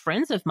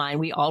friends of mine,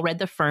 we all read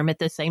The Firm at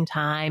the same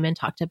time and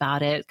talked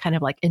about it, kind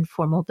of like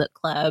informal book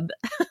club.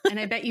 And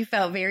I bet you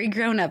felt very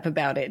grown up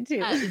about it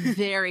too.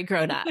 Very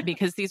grown up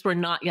because these were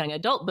not young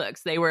adult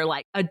books. They were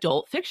like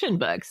adult fiction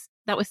books.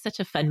 That was such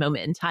a fun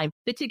moment in time.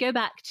 But to go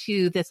back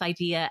to this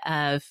idea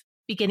of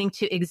beginning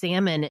to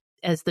examine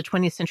as the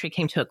 20th century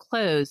came to a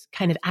close,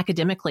 kind of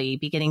academically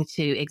beginning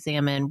to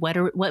examine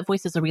what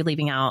voices are we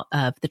leaving out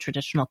of the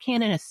traditional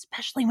canon,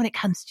 especially when it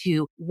comes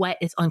to what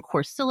is on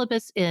course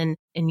syllabus in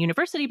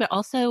university, but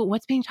also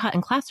what's being taught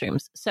in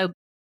classrooms. So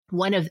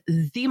one of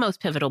the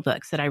most pivotal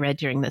books that I read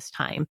during this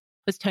time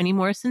was Toni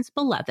Morrison's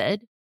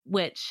Beloved,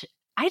 which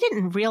I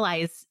didn't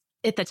realize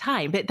at the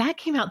time, but that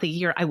came out the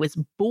year I was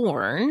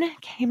born,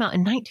 came out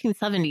in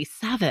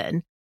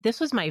 1977. This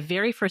was my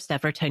very first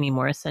ever Toni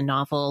Morrison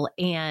novel.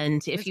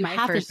 And if you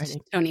haven't read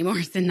it, Toni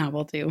Morrison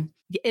novel too.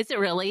 Is it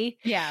really?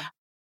 Yeah.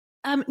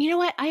 You know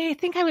what? I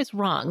think I was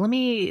wrong. Let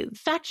me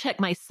fact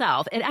check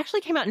myself. It actually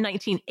came out in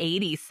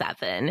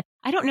 1987.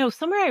 I don't know.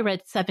 Somewhere I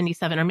read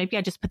 77, or maybe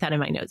I just put that in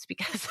my notes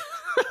because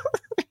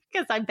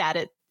I'm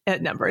bad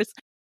at numbers.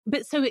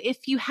 But so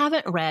if you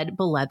haven't read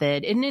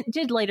Beloved, and it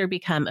did later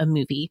become a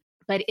movie,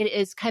 but it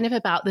is kind of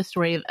about the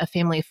story of a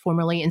family of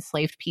formerly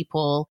enslaved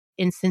people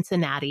in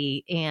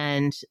Cincinnati.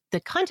 And the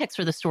context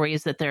for the story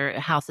is that their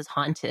house is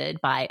haunted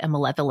by a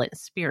malevolent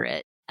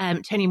spirit.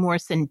 Toni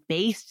Morrison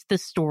based the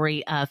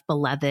story of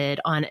Beloved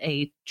on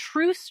a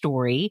true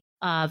story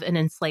of an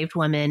enslaved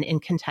woman in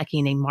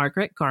Kentucky named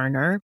Margaret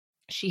Garner.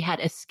 She had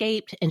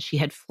escaped and she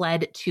had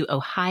fled to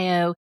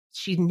Ohio.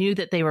 She knew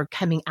that they were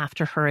coming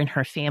after her and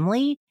her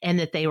family and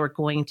that they were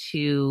going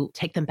to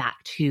take them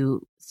back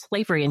to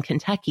slavery in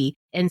Kentucky.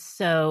 And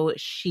so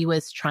she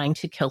was trying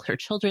to kill her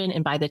children.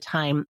 And by the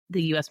time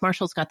the U.S.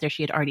 Marshals got there,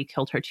 she had already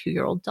killed her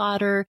 2-year-old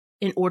daughter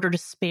in order to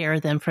spare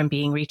them from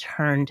being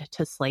returned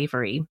to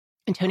slavery.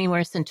 And Toni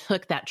Morrison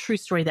took that true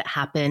story that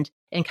happened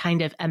and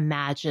kind of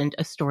imagined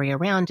a story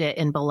around it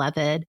in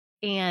Beloved.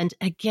 And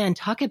again,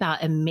 talk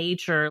about a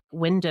major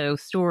window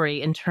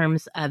story in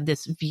terms of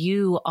this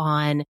view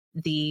on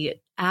the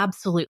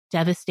absolute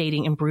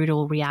devastating and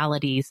brutal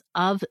realities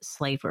of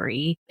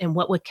slavery and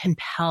what would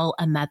compel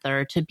a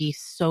mother to be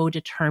so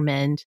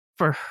determined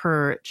for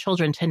her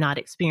children to not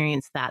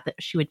experience that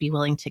she would be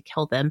willing to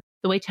kill them.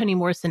 The way Toni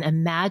Morrison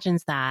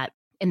imagines that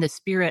in the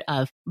spirit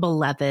of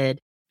Beloved,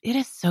 it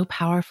is so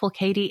powerful,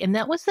 Katie. And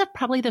that was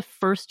probably the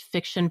first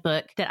fiction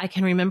book that I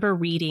can remember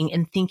reading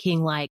and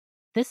thinking like,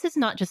 this is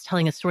not just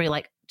telling a story.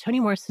 Like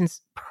Toni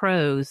Morrison's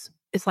prose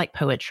is like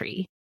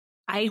poetry.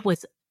 I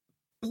was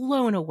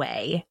blown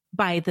away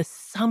by the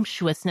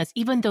sumptuousness,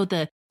 even though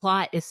the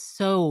plot is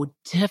so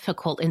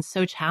difficult and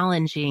so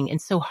challenging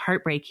and so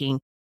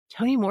heartbreaking.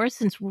 Toni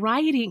Morrison's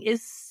writing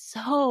is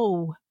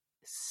so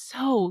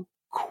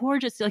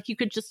gorgeous. Like you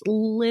could just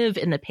live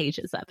in the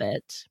pages of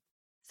it.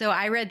 So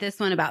I read this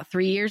one about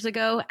 3 years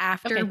ago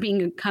after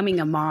becoming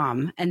a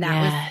mom. And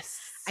that was,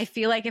 I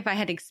feel like if I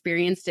had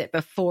experienced it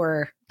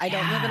before, I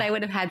don't know that I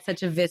would have had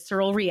such a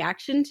visceral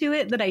reaction to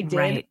it that I did.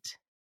 Right.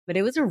 But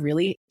it was a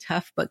really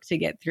tough book to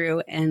get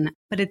through.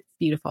 But it's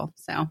beautiful.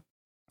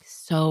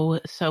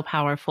 So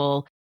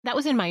powerful. that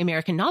was in my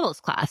American novels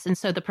class. And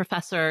so the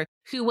professor,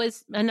 who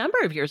was a number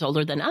of years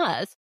older than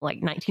us,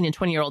 like 19 and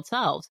 20-year-old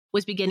selves,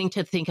 was beginning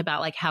to think about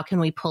like, how can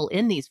we pull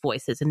in these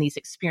voices and these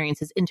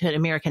experiences into an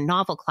American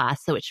novel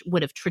class? So it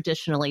would have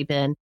traditionally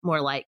been more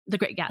like The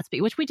Great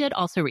Gatsby, which we did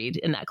also read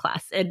in that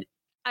class. And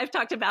I've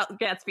talked about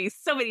Gatsby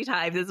so many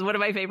times. It's one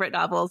of my favorite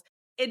novels.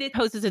 And it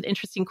poses an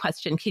interesting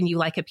question. Can you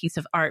like a piece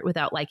of art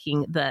without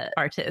liking the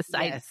artist?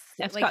 Yes.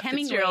 Like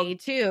Hemingway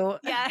too.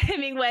 Yeah,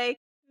 Hemingway.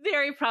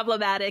 Very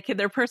problematic in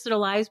their personal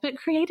lives, but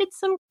created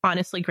some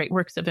honestly great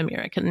works of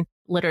American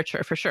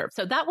literature for sure.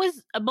 So that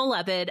was a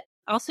beloved.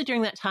 Also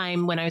during that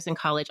time when I was in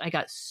college, I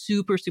got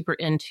super, super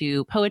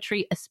into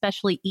poetry,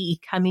 especially E.E.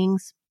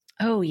 Cummings.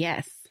 Oh,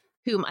 yes.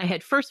 Whom I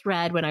had first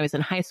read when I was in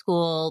high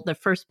school. The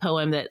first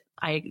poem that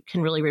I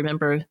can really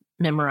remember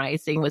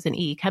memorizing was an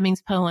E.E.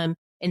 Cummings poem.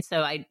 And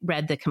so I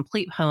read the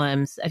complete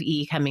poems of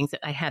E.E. Cummings.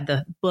 I had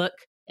the book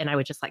and I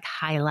would just like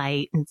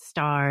highlight and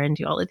star and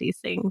do all of these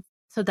things.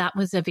 So that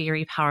was a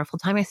very powerful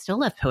time. I still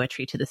love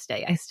poetry to this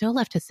day. I still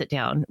love to sit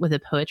down with a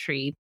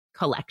poetry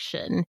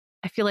collection.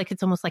 I feel like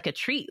it's almost like a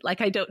treat,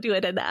 like I don't do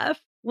it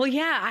enough. Well,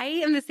 yeah, I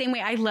am the same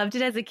way. I loved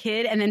it as a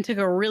kid and then took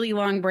a really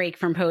long break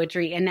from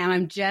poetry. And now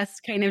I'm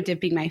just kind of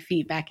dipping my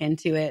feet back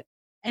into it.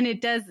 And it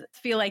does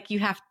feel like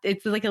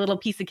it's like a little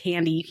piece of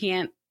candy. You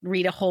can't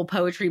read a whole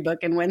poetry book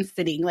in one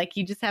sitting. Like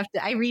you just have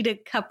to, I read a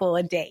couple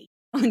a day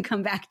and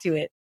come back to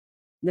it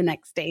the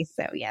next day.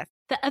 So yes.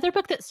 The other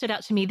book that stood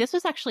out to me, this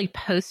was actually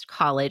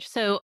post-college.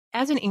 So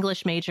as an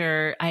English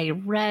major, I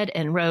read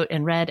and wrote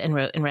and read and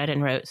wrote and read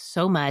and wrote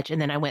so much.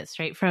 And then I went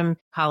straight from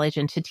college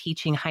into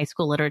teaching high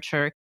school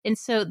literature. And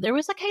so there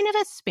was a kind of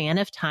a span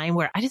of time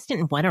where I just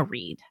didn't want to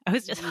read. I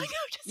was just like,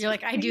 you're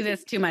like, I do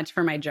this too much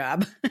for my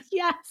job.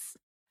 Yes.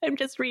 I'm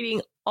just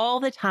reading all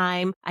the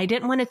time. I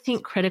didn't want to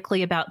think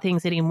critically about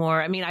things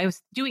anymore. I mean, I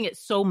was doing it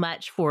so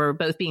much for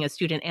both being a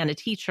student and a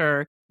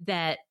teacher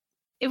that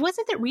it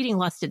wasn't that reading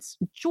lost its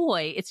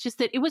joy. It's just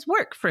that it was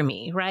work for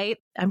me, right?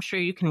 I'm sure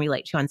you can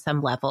relate to on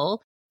some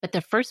level. But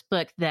the first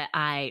book that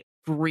I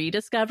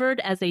rediscovered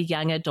as a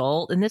young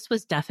adult, and this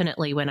was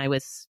definitely when I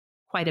was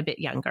quite a bit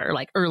younger,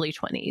 like early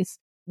 20s,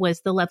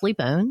 was The Lovely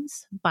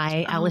Bones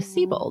by Alice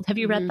Sebold. Have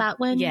you read that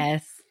one?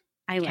 Yes.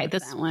 I like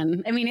that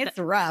one. I mean, it's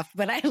rough,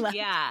 but I love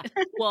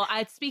it. Well,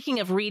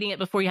 speaking of reading it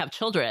before you have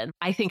children,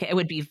 I think it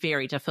would be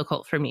very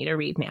difficult for me to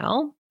read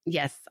now.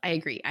 Yes, I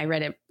agree. I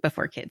read it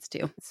before kids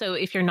too. So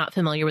if you're not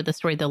familiar with the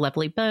story, The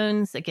Lovely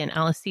Bones, again,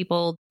 Alice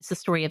Sebold, it's the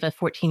story of a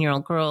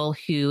 14-year-old girl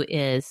who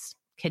is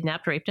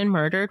kidnapped, raped, and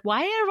murdered.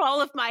 Why are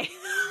all of my...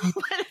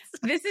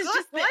 This is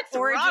just the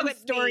origin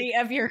story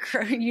of your,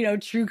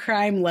 true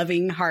crime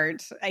loving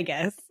heart, I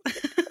guess.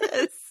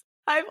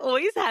 I've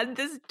always had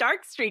this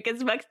dark streak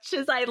as much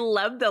as I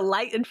love the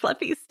light and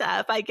fluffy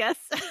stuff, I guess.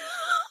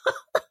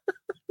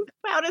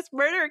 How does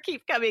murder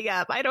keep coming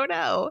up? I don't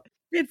know.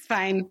 It's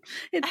fine.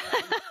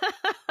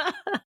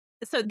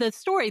 So the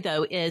story,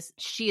 though, is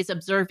she is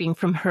observing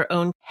from her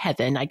own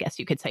heaven, I guess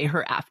you could say,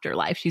 her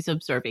afterlife. She's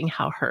observing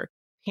how her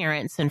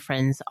parents and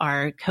friends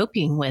are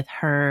coping with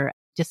her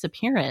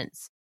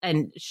disappearance.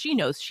 And she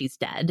knows she's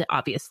dead,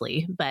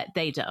 obviously, but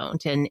they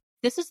don't. And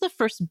this is the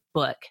first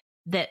book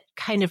that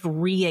kind of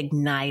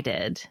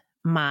reignited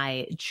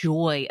my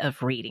joy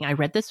of reading. I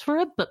read this for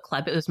a book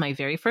club. It was my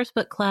very first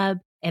book club.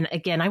 And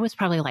again, I was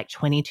probably like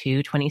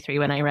 22, 23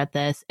 when I read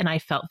this. And I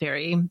felt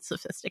very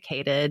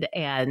sophisticated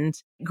and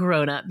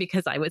grown up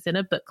because I was in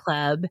a book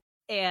club.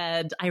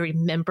 And I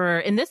remember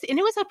and it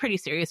was a pretty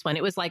serious one.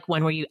 It was like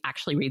one where you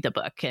actually read the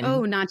book.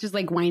 And not just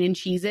like wine and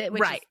cheese it,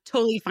 which is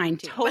totally fine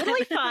too.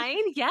 Totally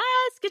fine. Yes.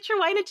 Get your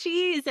wine and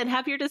cheese and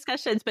have your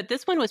discussions. But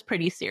this one was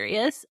pretty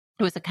serious.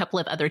 It was a couple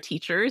of other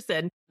teachers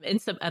and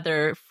some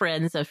other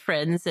friends of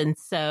friends. And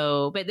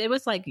so, but it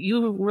was like,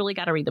 you really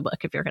got to read the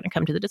book if you're going to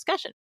come to the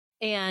discussion.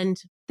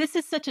 And this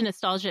is such a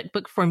nostalgic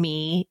book for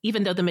me,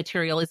 even though the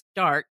material is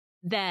dark,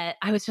 that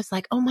I was just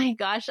like, oh my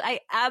gosh, I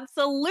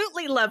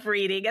absolutely love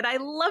reading and I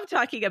love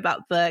talking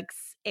about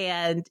books.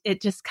 And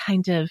it just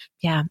kind of,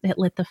 it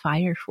lit the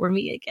fire for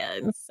me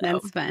again. So.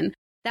 That's fun.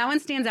 That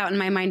one stands out in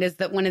my mind as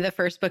one of the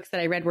first books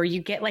that I read where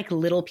you get like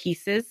little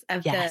pieces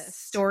of the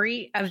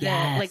story of the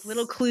like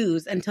little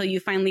clues until you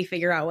finally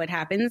figure out what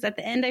happens at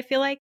the end, I feel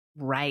like.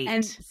 Right.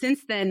 And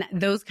since then,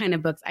 those kind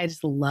of books I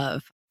just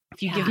love.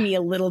 If you give me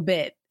a little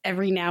bit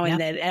every now and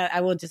then,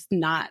 I will just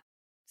not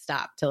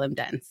stop till I'm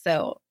done.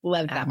 So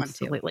love that one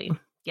too. Absolutely.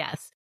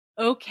 Yes.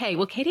 Okay.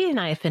 Well, Katie and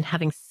I have been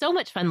having so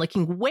much fun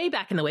looking way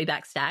back in the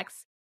Wayback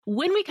Stacks.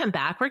 When we come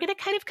back, we're going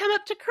to kind of come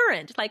up to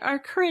current, like our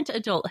current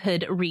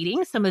adulthood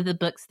reading, some of the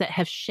books that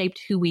have shaped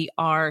who we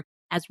are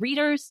as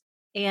readers,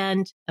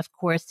 and of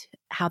course,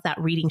 how that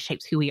reading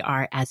shapes who we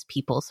are as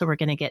people. So we're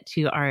going to get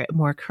to our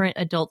more current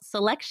adult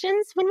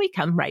selections when we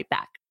come right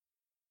back.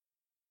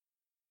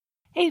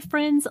 Hey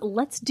friends,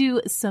 let's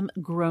do some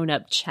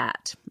grown-up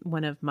chat.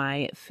 One of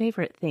my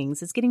favorite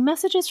things is getting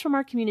messages from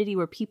our community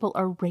where people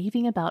are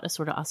raving about a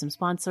Sorta Awesome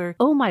sponsor.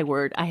 Oh my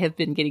word, I have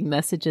been getting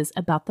messages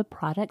about the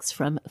products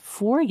from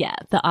Foria.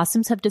 The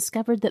Awesomes have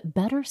discovered that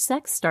better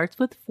sex starts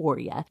with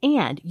Foria,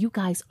 and you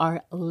guys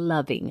are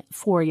loving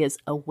Foria's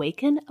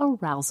Awaken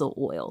Arousal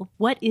Oil.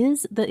 What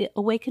is the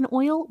Awaken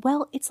Oil?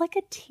 Well, it's like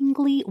a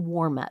tingly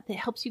warm-up that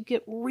helps you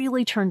get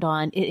really turned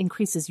on. It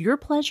increases your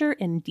pleasure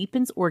and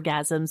deepens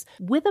orgasms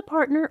with a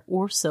partner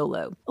or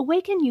solo.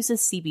 Awaken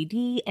uses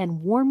CBD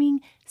and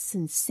warming,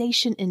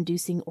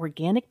 sensation-inducing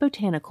organic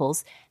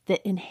botanicals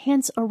that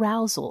enhance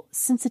arousal,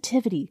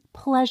 sensitivity,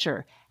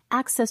 pleasure,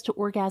 access to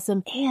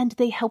orgasm, and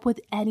they help with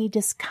any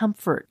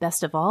discomfort.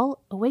 Best of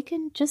all,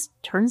 Awaken just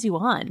turns you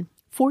on.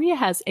 Foria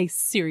has a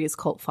serious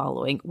cult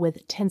following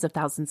with tens of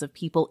thousands of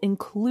people,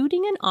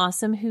 including an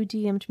Awesome who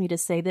DM'd me to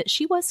say that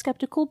she was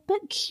skeptical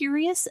but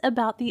curious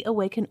about the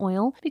Awaken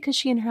oil because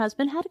she and her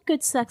husband had a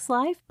good sex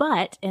life,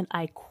 but, and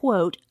I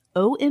quote,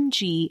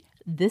 OMG,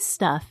 this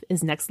stuff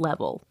is next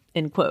level.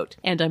 End quote.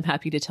 And I'm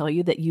happy to tell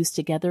you that used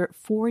together,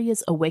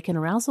 Foria's Awaken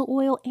Arousal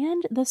Oil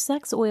and the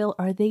Sex Oil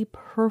are the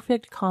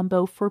perfect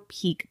combo for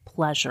peak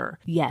pleasure.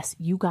 Yes,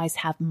 you guys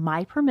have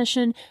my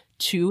permission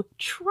to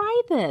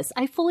try this.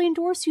 I fully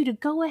endorse you to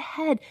go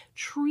ahead,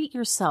 treat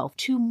yourself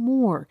to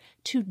more,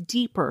 to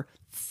deeper,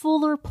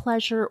 fuller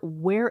pleasure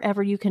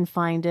wherever you can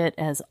find it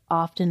as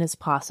often as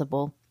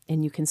possible.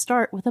 And you can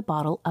start with a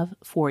bottle of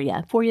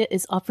Foria. Foria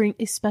is offering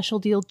a special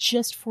deal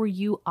just for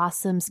you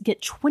Awesomes.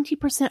 Get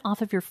 20%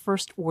 off of your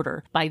first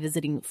order by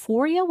visiting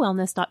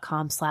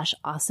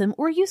foriawellness.com/awesome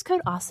or use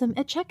code awesome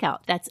at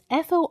checkout. That's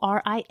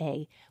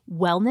FORIA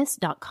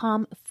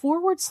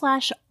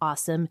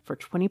wellness.com/awesome for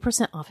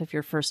 20% off of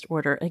your first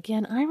order.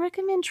 Again, I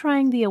recommend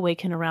trying the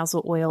Awaken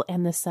Arousal Oil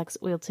and the Sex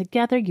Oil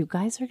together. You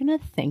guys are going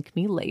to thank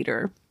me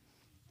later.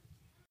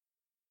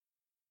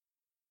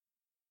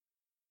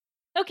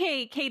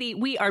 Okay, Katie,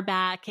 we are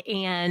back,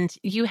 and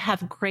you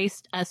have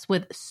graced us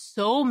with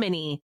so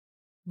many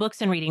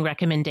books and reading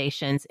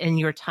recommendations in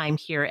your time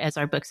here as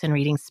our books and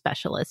reading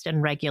specialist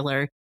and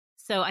regular.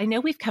 So I know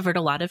we've covered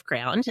a lot of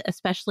ground,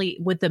 especially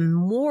with the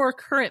more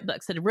current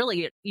books that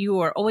really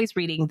you are always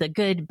reading, the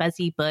good,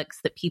 buzzy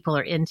books that people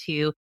are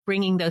into,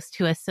 bringing those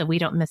to us so we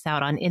don't miss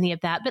out on any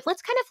of that. But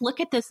let's kind of look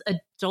at this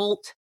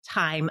adult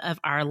time of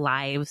our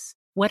lives.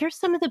 What are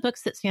some of the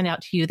books that stand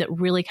out to you that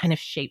really kind of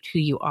shaped who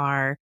you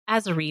are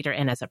as a reader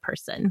and as a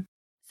person?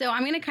 So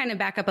I'm going to kind of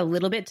back up a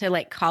little bit to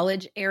like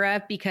college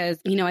era because,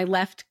 you know, I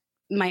left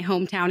my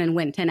hometown and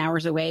went 10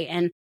 hours away.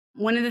 And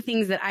one of the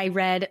things that I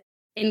read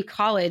in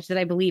college that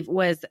I believe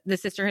was The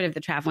Sisterhood of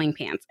the Traveling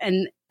Pants,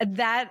 and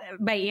that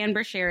by Anne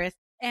Brasheris.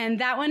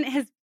 And that one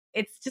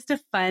it's just a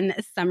fun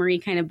summary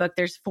kind of book.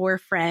 There's 4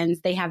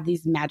 friends. They have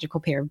these magical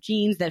pair of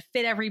jeans that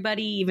fit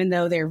everybody, even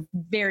though they're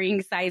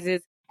varying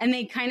sizes. And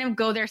they kind of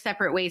go their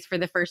separate ways for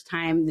the first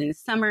time in the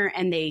summer,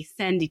 and they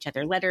send each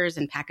other letters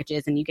and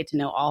packages, and you get to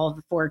know all of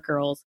the 4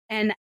 girls.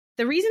 And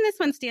the reason this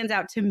one stands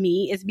out to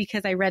me is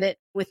because I read it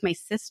with my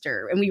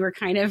sister, and we were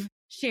kind of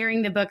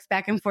sharing the books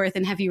back and forth,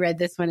 and have you read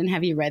this one? And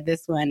have you read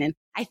this one? And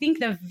I think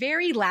the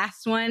very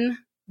last one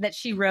that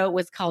she wrote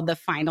was called The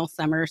Final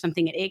Summer or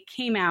something. It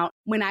came out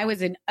when I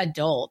was an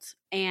adult,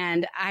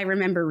 and I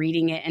remember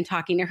reading it and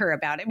talking to her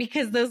about it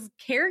because those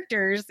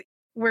characters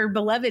were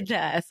beloved to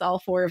us, all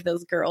 4 of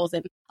those girls,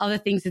 and all the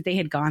things that they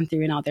had gone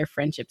through and all their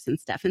friendships and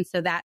stuff. And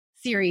so that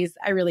series,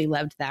 I really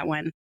loved that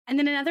one. And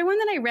then another one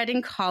that I read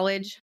in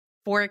college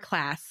for a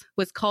class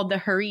was called The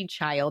Hurried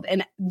Child.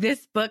 And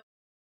this book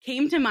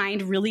came to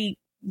mind really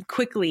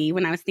quickly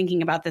when I was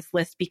thinking about this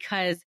list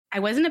because I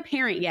wasn't a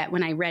parent yet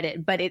when I read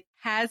it, but it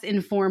has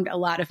informed a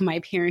lot of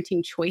my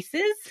parenting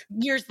choices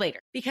years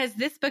later. Because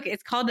this book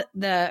is called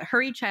The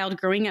Hurried Child,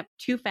 Growing Up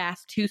Too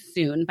Fast, Too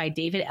Soon by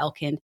David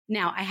Elkind.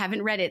 Now, I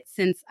haven't read it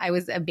since I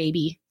was a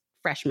baby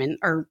freshman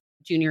or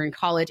junior in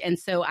college. And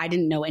so I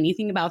didn't know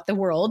anything about the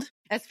world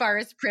as far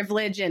as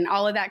privilege and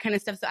all of that kind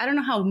of stuff. So I don't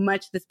know how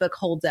much this book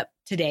holds up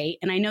today.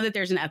 And I know that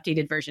there's an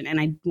updated version.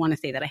 And I want to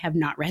say that I have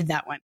not read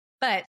that one.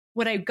 But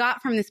what I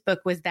got from this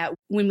book was that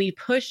when we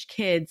push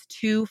kids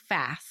too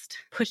fast,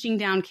 pushing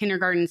down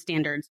kindergarten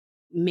standards,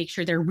 make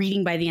sure they're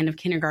reading by the end of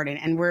kindergarten,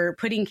 and we're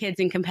putting kids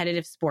in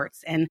competitive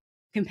sports and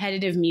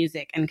competitive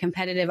music and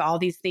competitive all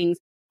these things,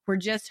 we're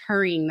just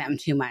hurrying them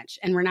too much.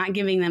 And we're not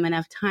giving them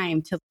enough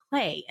time to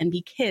play and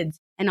be kids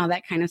and all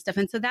that kind of stuff.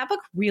 And so that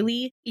book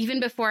really, even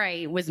before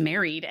I was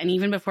married and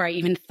even before I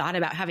even thought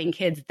about having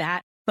kids,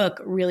 that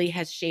book really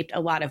has shaped a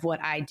lot of what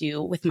I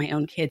do with my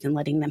own kids and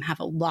letting them have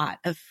a lot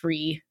of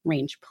free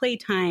range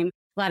playtime,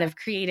 a lot of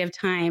creative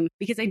time,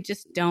 because I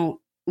just don't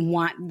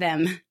want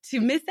them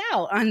to miss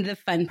out on the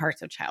fun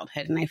parts of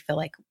childhood. And I feel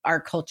like our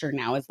culture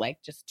now is like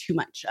just too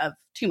much of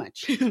too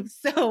much.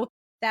 So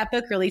that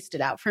book really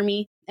stood out for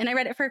me. And I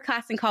read it for a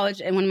class in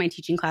college and one of my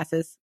teaching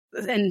classes.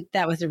 And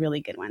that was a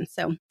really good one.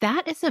 So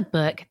that is a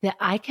book that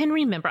I can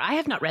remember. I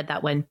have not read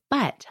that one,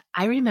 but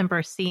I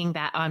remember seeing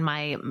that on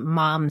my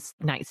mom's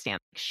nightstand.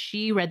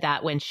 She read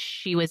that when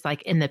she was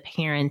like in the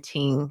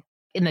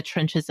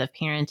trenches of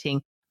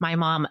parenting. My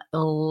mom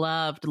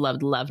loved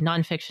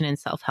nonfiction and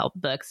self-help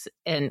books.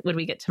 And when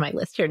we get to my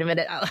list here in a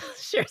minute, I'll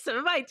share some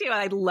of mine too.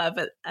 I love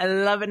it. I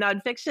love a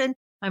nonfiction.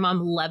 My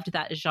mom loved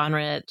that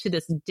genre. To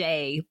this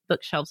day,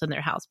 bookshelves in their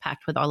house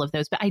packed with all of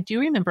those. But I do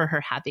remember her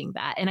having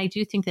that. And I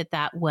do think that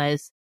that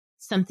was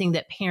something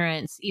that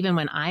parents, even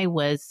when I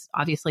was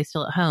obviously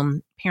still at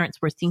home, parents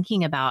were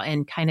thinking about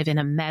and kind of in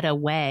a meta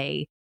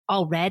way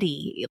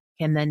already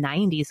in the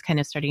 90s, kind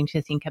of starting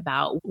to think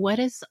about what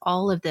is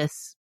all of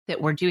this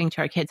that we're doing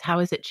to our kids? How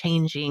is it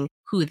changing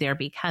who they're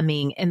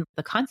becoming? And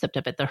the concept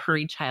of it, the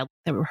hurried child,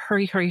 that we're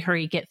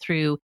hurry, get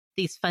through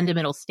these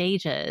fundamental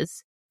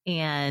stages.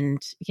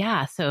 And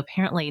yeah, so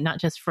apparently not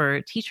just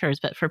for teachers,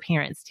 but for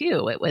parents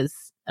too, it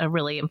was a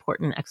really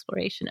important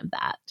exploration of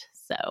that.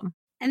 So.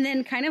 And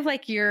then kind of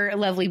like your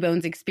Lovely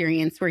Bones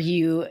experience where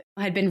you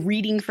had been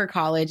reading for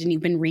college and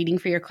you've been reading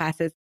for your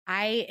classes.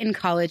 I, in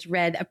college,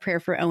 read A Prayer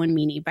for Owen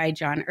Meany by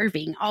John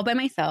Irving, all by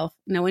myself.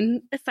 No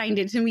one assigned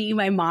it to me.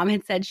 My mom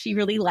had said she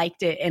really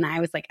liked it. And I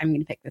was like, I'm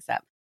going to pick this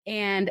up.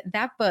 And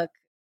that book,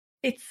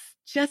 it's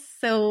just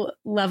so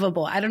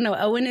lovable. I don't know.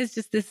 Owen is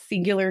just this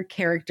singular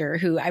character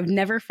who I've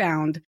never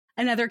found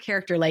another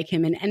character like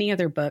him in any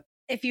other book.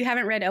 If you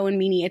haven't read Owen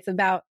Meany, it's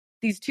about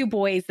these two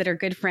boys that are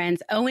good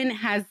friends.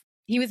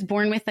 He was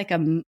born with like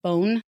a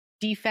bone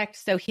defect.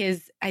 So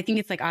I think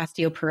it's like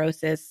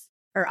osteoporosis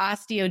or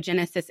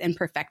osteogenesis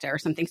imperfecta or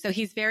something. So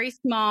he's very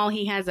small.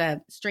 He has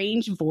a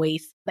strange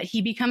voice, but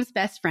he becomes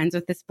best friends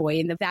with this boy.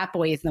 And that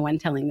boy is the one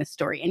telling the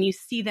story. And you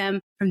see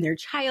them from their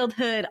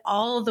childhood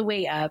all the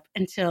way up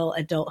until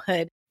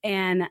adulthood.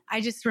 And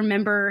I just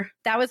remember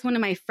that was one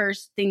of my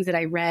first things that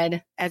I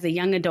read as a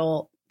young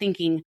adult,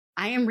 thinking,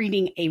 I am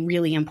reading a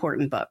really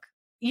important book.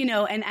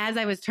 And as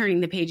I was turning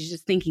the pages,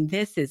 just thinking,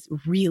 this is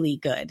really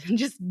good.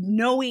 Just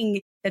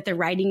knowing that the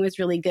writing was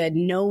really good,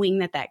 knowing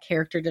that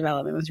character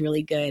development was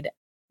really good,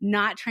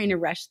 not trying to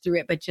rush through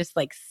it, but just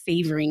like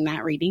savoring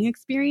that reading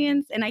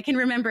experience. And I can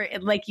remember,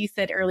 like you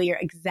said earlier,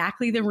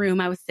 exactly the room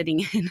I was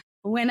sitting in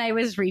when I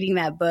was reading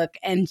that book,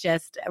 and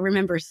just I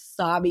remember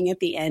sobbing at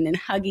the end and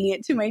hugging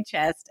it to my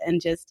chest.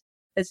 And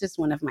it's just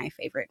one of my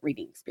favorite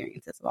reading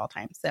experiences of all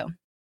time. So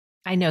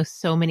I know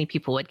so many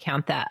people would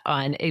count that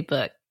on a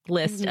book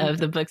list of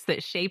the books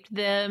that shaped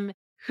them,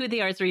 who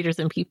they are as readers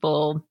and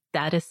people.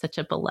 That is such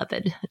a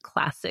beloved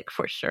classic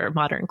for sure.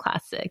 Modern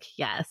classic.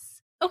 Yes.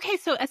 Okay.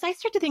 So as I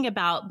start to think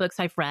about books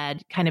I've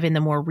read kind of in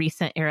the more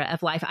recent era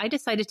of life, I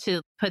decided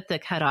to put the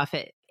cutoff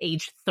at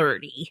age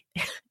 30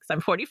 because I'm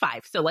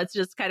 45. So let's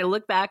just kind of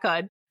look back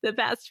on the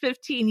past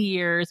 15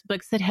 years,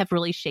 books that have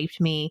really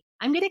shaped me.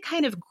 I'm going to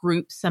kind of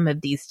group some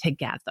of these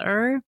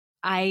together.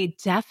 I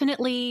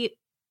definitely,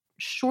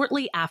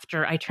 shortly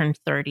after I turned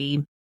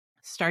 30,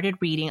 started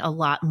reading a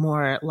lot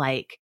more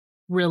like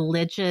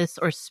religious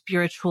or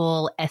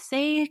spiritual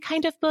essay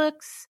kind of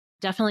books,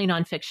 definitely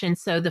nonfiction.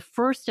 So the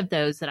first of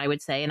those that I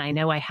would say, and I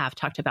know I have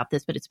talked about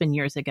this, but it's been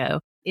years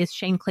ago, is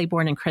Shane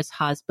Claiborne and Chris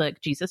Ha's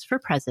book, Jesus for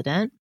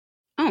President.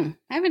 Oh,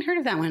 I haven't heard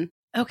of that one.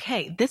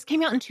 Okay, this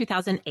came out in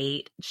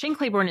 2008. Shane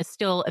Claiborne is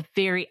still a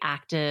very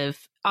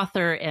active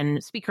author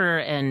and speaker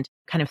and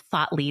kind of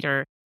thought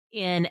leader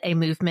in a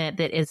movement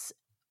that is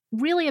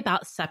really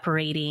about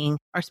separating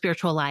our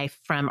spiritual life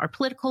from our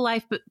political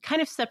life, but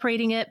kind of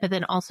separating it, but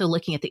then also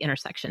looking at the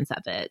intersections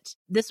of it.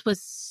 This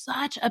was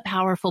such a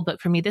powerful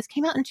book for me. This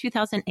came out in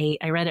 2008.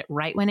 I read it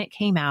right when it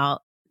came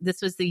out.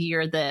 This was the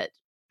year that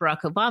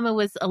Barack Obama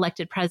was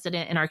elected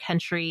president in our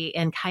country,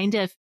 and kind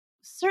of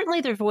certainly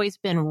there have always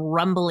been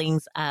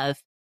rumblings of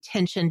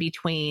tension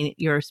between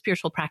your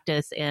spiritual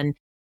practice and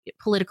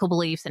political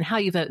beliefs and how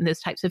you vote and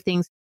those types of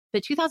things.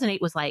 But 2008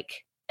 was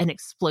like an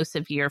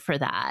explosive year for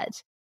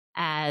that,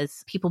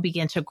 as people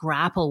began to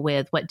grapple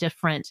with what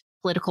different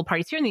political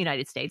parties here in the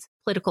United States,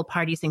 political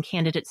parties and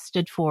candidates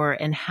stood for,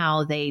 and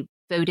how they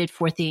voted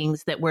for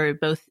things that were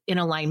both in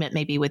alignment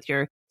maybe with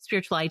your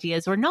spiritual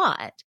ideas or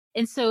not.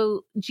 And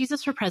so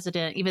Jesus for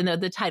President, even though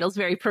the title's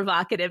very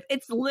provocative,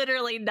 it's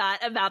literally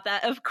not about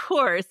that. Of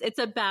course, it's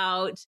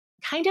about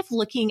kind of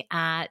looking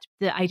at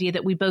the idea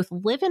that we both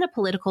live in a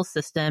political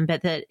system,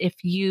 but that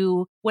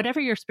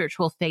whatever your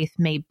spiritual faith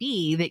may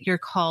be, that you're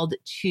called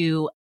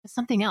to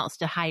something else,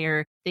 to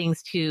higher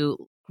things, to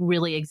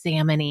really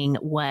examining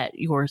what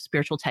your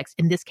spiritual text,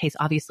 in this case,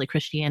 obviously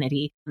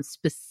Christianity,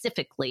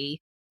 specifically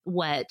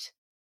what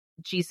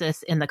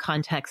Jesus in the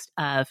context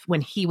of when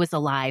he was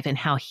alive and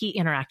how he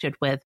interacted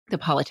with the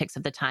politics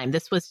of the time.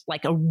 This was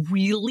like a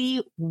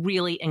really,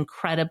 really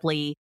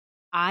incredibly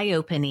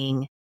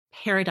eye-opening,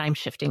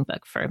 paradigm-shifting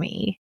book for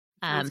me.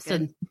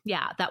 So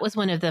yeah, that was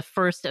one of the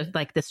first of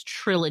like this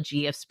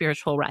trilogy of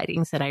spiritual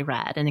writings that I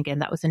read. And again,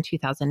 that was in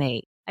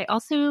 2008. I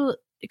also,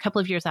 a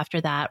couple of years after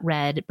that,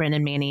 read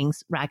Brennan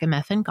Manning's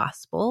Ragamuffin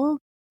Gospel,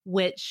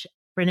 which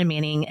Brennan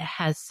Manning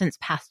has since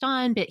passed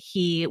on, but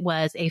he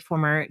was a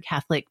former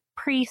Catholic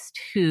priest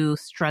who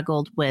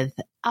struggled with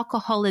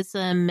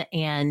alcoholism,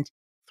 and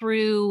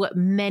through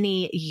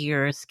many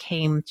years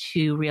came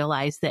to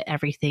realize that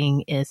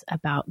everything is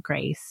about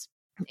grace.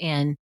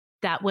 And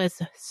that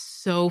was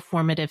so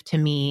formative to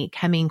me,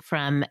 coming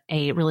from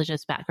a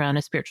religious background,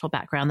 a spiritual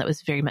background that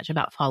was very much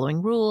about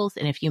following rules.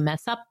 And if you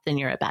mess up, then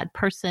you're a bad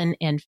person.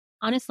 And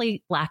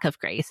honestly, lack of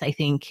grace, I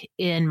think,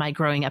 in my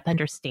growing up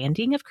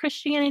understanding of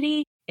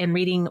Christianity and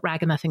reading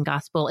Ragamuffin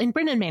Gospel. And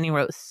Brennan Manning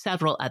wrote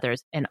several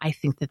others, and I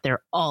think that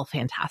they're all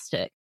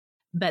fantastic.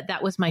 But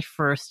that was my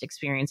first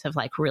experience of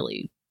like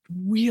really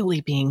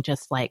being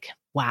just like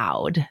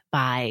wowed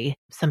by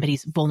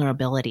somebody's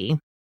vulnerability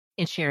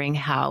and sharing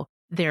how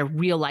their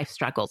real life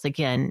struggles,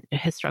 again,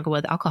 his struggle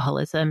with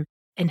alcoholism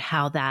and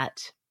how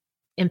that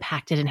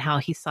impacted and how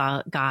he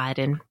saw God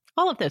and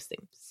all of those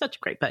things. Such a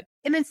great book.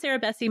 And then Sarah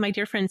Bessey, my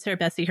dear friend Sarah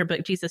Bessey, her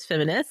book, Jesus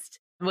Feminist,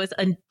 was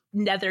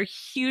another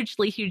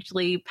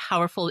hugely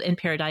powerful and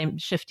paradigm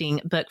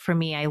shifting book for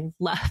me. I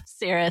love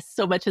Sarah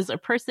so much as a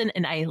person,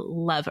 and I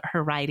love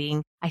her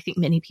writing. I think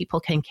many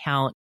people can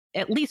count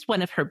at least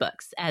one of her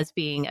books as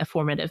being a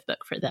formative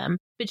book for them.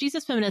 But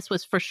Jesus Feminist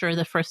was for sure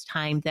the first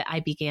time that I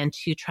began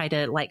to try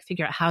to like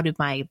figure out how do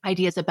my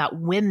ideas about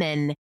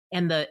women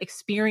and the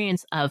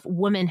experience of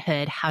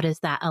womanhood, how does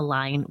that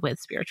align with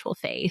spiritual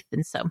faith?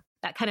 And so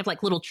that kind of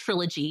like little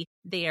trilogy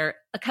there.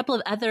 A couple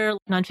of other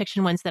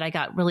nonfiction ones that I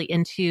got really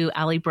into,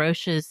 Allie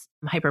Brosh's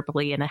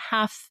Hyperbole and a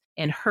Half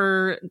and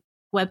her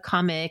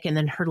webcomic, and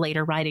then her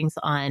later writings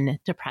on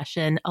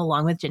depression,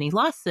 along with Jenny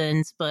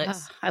Lawson's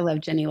books. Oh, I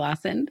love Jenny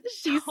Lawson.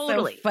 She's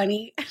totally so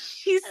funny.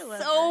 She's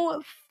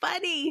so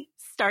funny.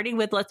 Starting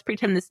with Let's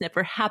Pretend This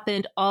Never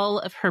Happened, all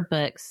of her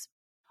books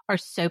are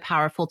so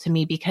powerful to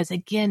me because,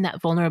 again,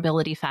 that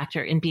vulnerability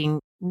factor in being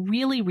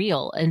really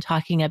real and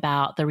talking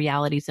about the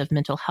realities of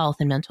mental health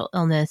and mental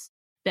illness,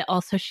 but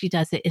also she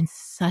does it in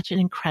such an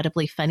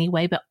incredibly funny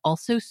way, but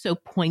also so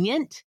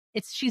poignant.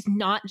 She's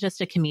not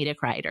just a comedic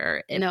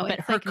writer, but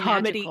her like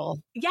comedy.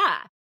 Magical.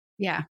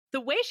 Yeah.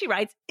 The way she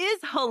writes is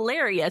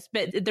hilarious,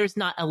 but there's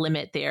not a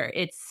limit there.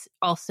 It's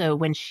also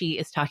when she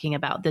is talking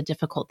about the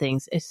difficult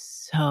things is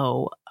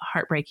so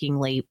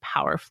heartbreakingly,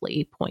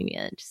 powerfully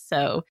poignant.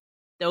 So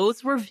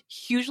those were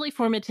hugely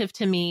formative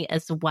to me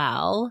as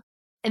well.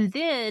 And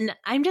then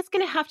I'm just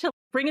going to have to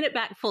bring it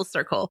back full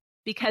circle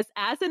because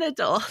as an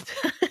adult,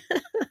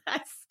 I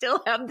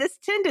still have this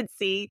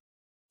tendency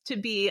to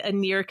be a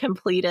near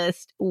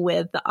completist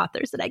with the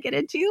authors that I get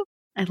into.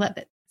 I love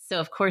it.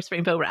 So, of course,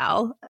 Rainbow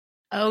Rowell.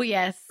 Oh,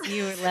 yes.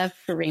 Your love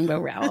for Rainbow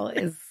Rowell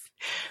is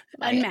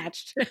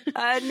unmatched.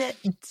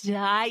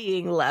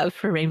 Undying love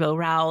for Rainbow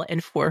Rowell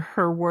and for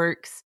her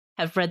works.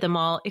 I've read them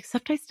all,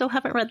 except I still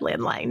haven't read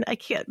Landline. I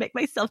can't make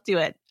myself do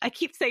it. I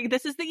keep saying,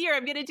 this is the year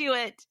I'm going to do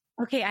it.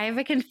 Okay, I have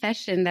a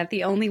confession that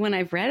the only one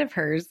I've read of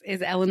hers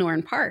is Eleanor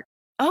and Park.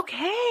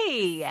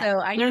 Okay.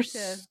 So I need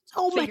to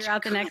figure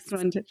out the next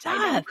one.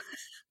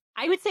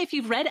 I would say if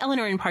you've read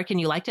Eleanor and Park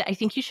and you liked it, I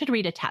think you should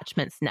read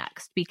Attachments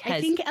next because I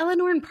think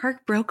Eleanor and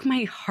Park broke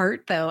my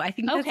heart though. I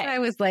think that's why I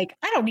was like,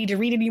 I don't need to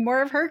read any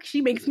more of her.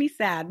 She makes me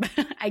sad.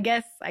 I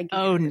guess I can.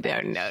 Oh, no,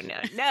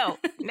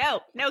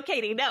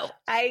 Katie, no.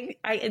 I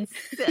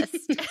insist.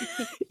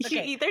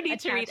 You either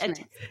need to read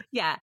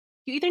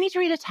you either need to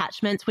read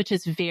Attachments, which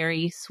is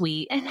very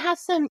sweet and has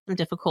some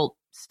difficult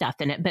stuff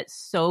in it, but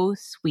so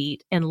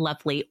sweet and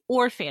lovely,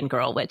 or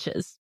Fangirl, which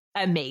is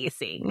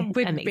amazing.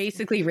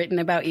 Basically written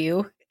about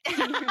you.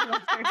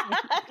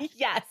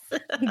 Yes.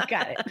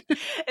 Got it.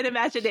 An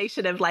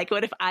imagination of like,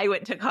 what if I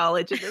went to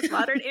college in this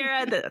modern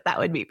era? That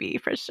would be me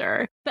for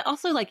sure. But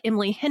also like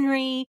Emily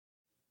Henry,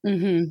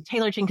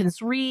 Taylor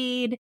Jenkins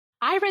Reid.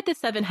 I read The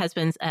Seven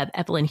Husbands of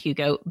Evelyn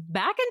Hugo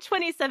back in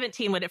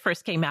 2017 when it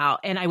first came out,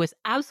 and I was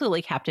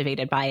absolutely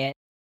captivated by it.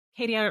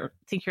 Katie, I don't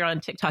think you're on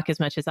TikTok as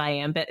much as I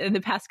am, but in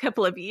the past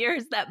couple of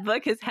years, that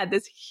book has had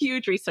this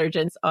huge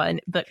resurgence on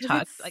Book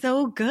Talk. It's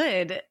so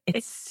good.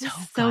 It's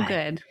so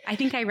good. I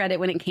think I read it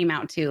when it came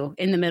out too,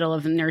 in the middle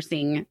of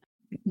nursing in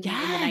the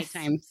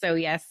nighttime. So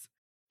yes.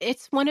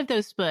 It's one of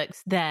those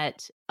books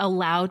that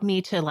allowed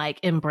me to like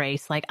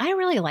embrace, like, I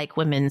really like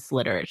women's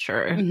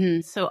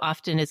literature. So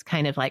often it's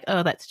kind of like,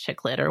 oh, that's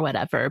chick lit or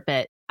whatever.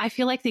 But I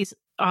feel like these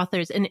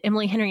authors, and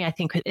Emily Henry, I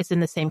think, is in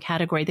the same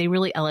category. They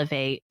really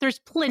elevate. There's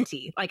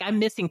plenty, like I'm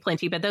missing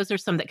plenty, but those are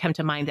some that come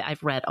to mind that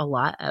I've read a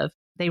lot of.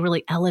 They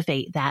really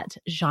elevate that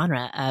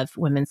genre of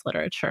women's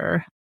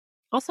literature.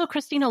 Also,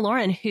 Christina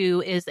Lauren,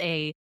 who is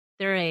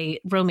they're a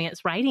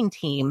romance writing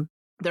team.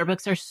 Their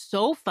books are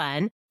so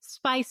fun.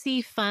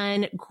 Spicy,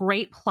 fun,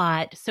 great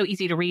plot, so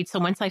easy to read. So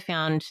once I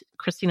found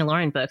Christina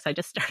Lauren books, I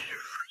just started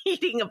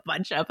reading a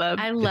bunch of them.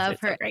 I love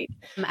her. So great.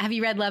 Have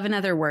you read Love in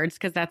Other Words?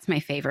 Because that's my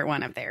favorite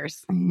one of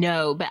theirs.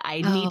 No, but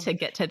I need to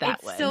get to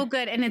that one. It's so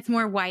good. And it's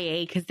more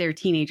YA because they're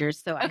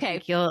teenagers. So I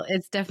think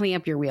it's definitely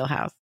up your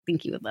wheelhouse. I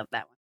think you would love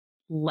that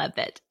one. Love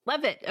it.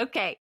 Love it.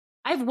 Okay.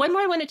 I have one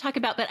more I want to talk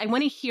about, but I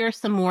want to hear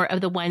some more of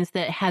the ones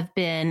that have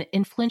been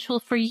influential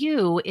for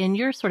you in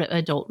your sort of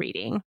adult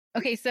reading.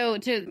 Okay, so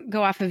to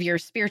go off of your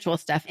spiritual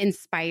stuff,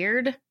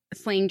 Inspired,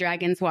 Slaying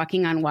Dragons,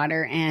 Walking on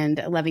Water,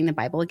 and Loving the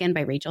Bible Again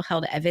by Rachel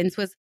Held Evans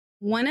was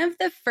one of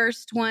the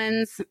first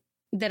ones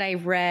that I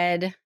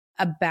read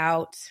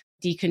about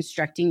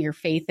deconstructing your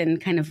faith and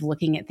kind of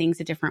looking at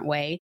things a different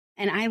way.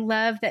 And I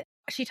love that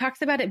she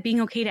talks about it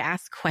being okay to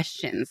ask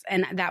questions.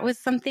 And that was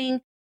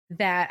something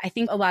that I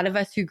think a lot of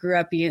us who grew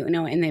up,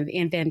 in the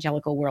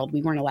evangelical world,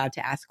 we weren't allowed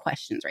to ask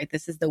questions, right?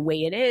 This is the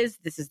way it is.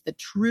 This is the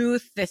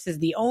truth. This is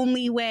the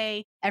only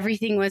way.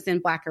 Everything was in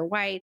black or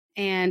white.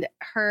 And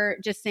her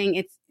just saying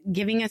it's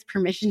giving us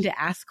permission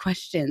to ask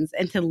questions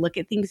and to look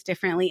at things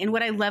differently. And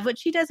what I love what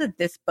she does with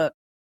this book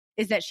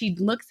is that she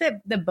looks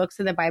at the books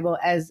of the Bible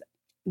as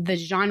the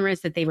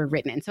genres that they were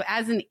written in. So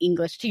as an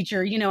English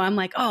teacher, I'm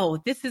like, oh,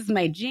 this is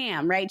my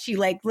jam, right? She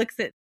looks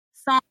at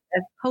songs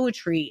as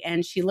poetry,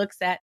 and she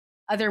looks at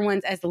other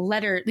ones as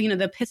letter, the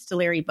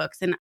epistolary books.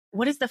 And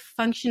what is the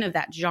function of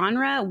that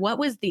genre? What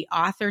was the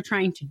author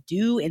trying to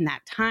do in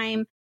that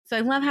time? So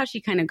I love how she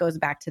kind of goes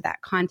back to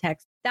that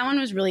context. That one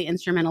was really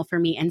instrumental for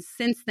me. And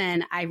since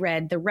then, I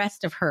read the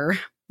rest of her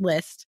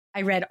list.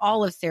 I read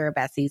all of Sarah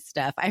Bessey's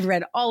stuff. I've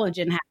read all of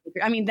Jen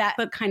Hatmaker. I mean, that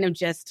book kind of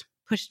just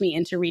pushed me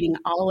into reading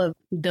all of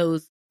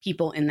those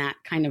people in that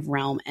kind of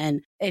realm.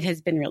 And it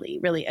has been really,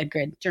 really a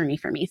good journey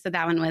for me. So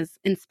that one was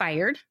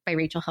Inspired by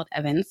Rachel Held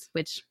Evans,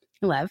 which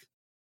I love.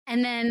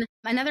 And then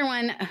another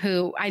one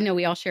who I know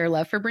we all share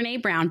love for,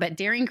 Brené Brown, but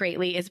Daring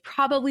Greatly is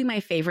probably my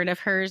favorite of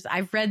hers.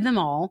 I've read them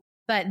all,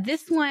 but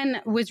this one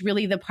was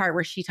really the part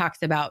where she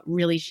talks about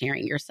really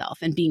sharing yourself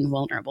and being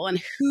vulnerable,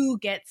 and who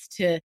gets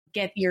to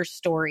get your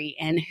story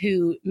and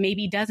who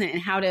maybe doesn't,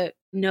 and how to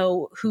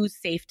know who's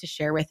safe to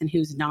share with and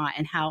who's not,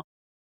 and how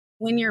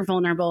when you're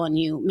vulnerable and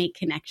you make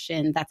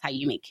connection, that's how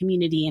you make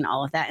community and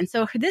all of that. And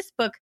so this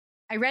book,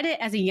 I read it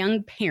as a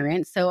young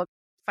parent, so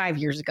 5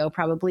 years ago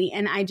probably.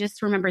 And I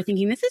just remember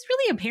thinking, this is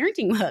really a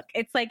parenting book.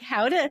 It's like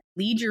how to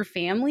lead your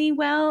family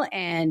well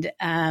and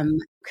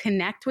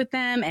connect with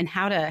them, and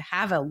how to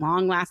have a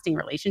long lasting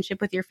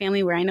relationship with your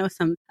family, where I know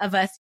some of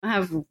us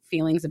have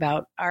feelings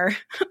about our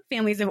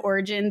families of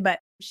origin, but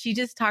she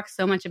just talks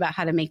so much about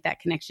how to make that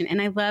connection.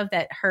 And I love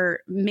that her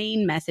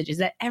main message is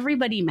that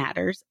everybody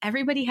matters.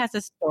 Everybody has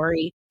a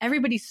story.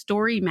 Everybody's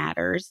story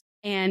matters.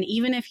 And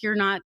even if you're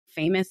not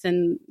famous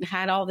and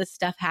had all this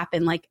stuff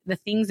happen, like the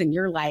things in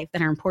your life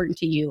that are important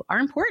to you are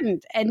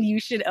important, and you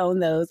should own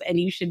those, and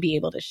you should be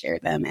able to share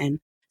them. And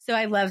so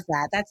I love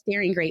that. That's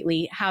Daring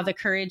Greatly, How the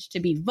Courage to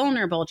Be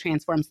Vulnerable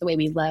Transforms the Way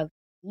We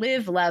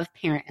Live, Love,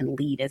 Parent, and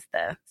Lead is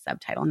the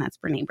subtitle. And that's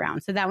Brené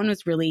Brown. So that one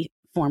was really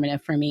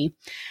formative for me.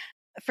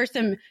 For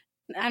some,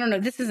 I don't know,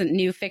 this isn't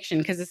new fiction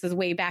because this is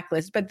way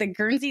backlist, but the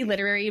Guernsey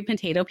Literary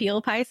Potato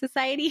Peel Pie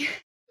Society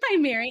by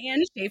Mary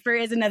Ann Schaefer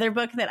is another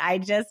book that I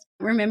just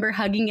remember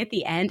hugging at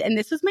the end. And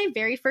this was my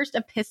very first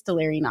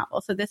epistolary novel.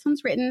 So this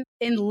one's written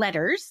in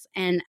letters.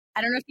 And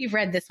I don't know if you've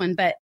read this one,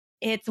 but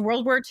it's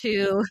World War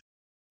II.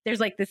 There's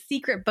like the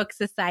secret book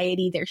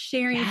society. They're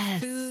sharing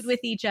food with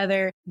each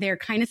other. They're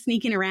kind of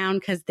sneaking around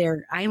because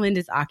their island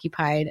is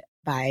occupied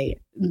by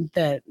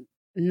the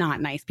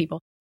not nice people.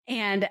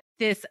 And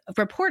this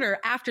reporter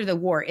after the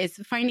war is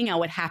finding out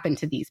what happened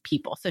to these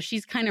people. So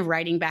she's kind of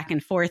writing back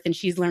and forth, and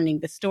she's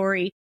learning the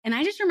story. And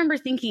I just remember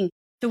thinking,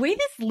 the way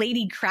this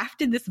lady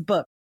crafted this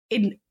book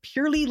in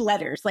purely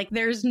letters, like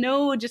there's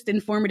no just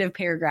informative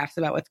paragraphs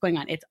about what's going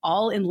on. It's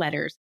all in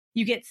letters.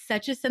 You get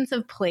such a sense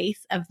of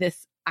place of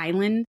this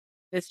island,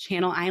 this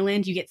Channel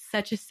Island. You get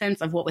such a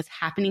sense of what was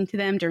happening to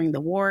them during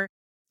the war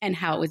and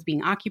how it was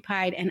being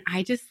occupied. And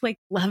I just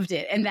loved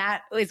it. And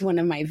that is one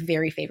of my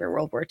very favorite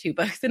World War II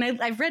books. And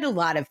I've read a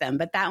lot of them,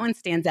 but that one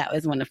stands out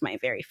as one of my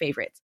very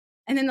favorites.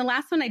 And then the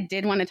last one I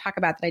did want to talk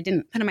about that I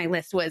didn't put on my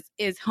list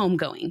is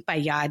Homegoing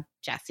by Yaa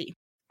Gyasi.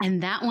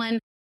 And that one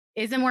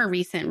is a more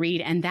recent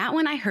read. And that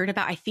one I heard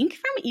about, I think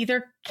from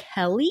either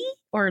Kelly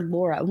or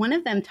Laura. One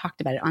of them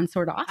talked about it on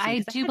Sort of Awesome.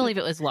 I do believe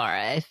it was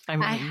Laura, if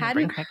I'm I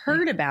hadn't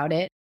heard about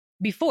it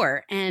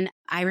before. And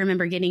I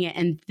remember getting it.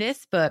 And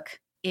this book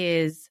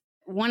is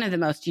one of the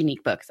most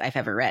unique books I've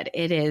ever read.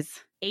 It is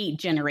 8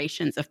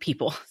 generations of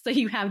people. So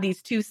you have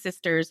these 2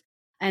 sisters,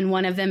 and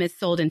one of them is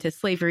sold into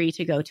slavery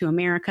to go to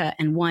America,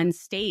 and one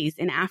stays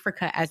in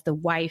Africa as the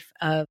wife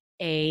of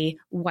a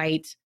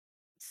white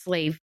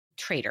slave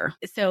trader.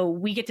 So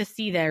we get to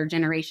see their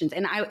generations.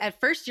 And at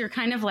first you're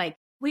kind of like,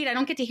 wait, I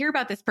don't get to hear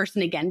about this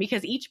person again,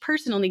 because each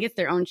person only gets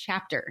their own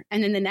chapter.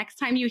 And then the next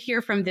time you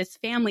hear from this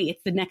family,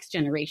 it's the next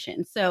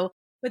generation. So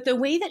but the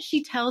way that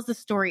she tells the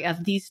story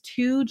of these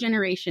 2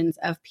 generations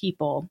of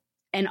people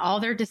and all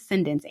their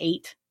descendants,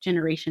 8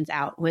 generations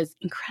out, was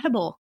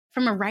incredible.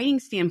 From a writing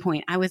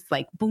standpoint, I was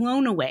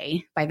blown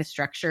away by the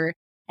structure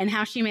and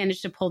how she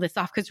managed to pull this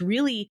off. Because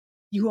really,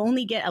 you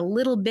only get a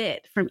little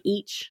bit from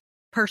each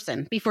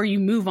person before you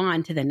move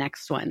on to the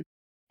next one.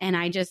 And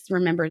I just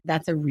remember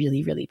that's a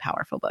really, really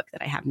powerful book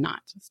that I have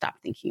not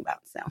stopped thinking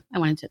about. So I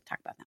wanted to talk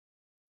about that.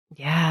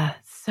 Yeah,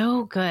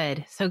 so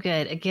good. So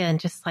good. Again,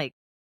 just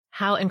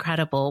how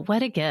incredible.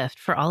 What a gift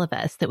for all of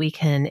us that we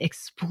can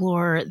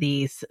explore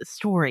these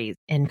stories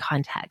in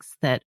contexts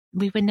that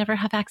we would never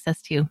have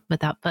access to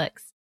without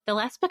books. The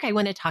last book I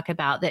want to talk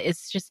about that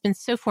has just been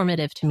so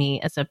formative to me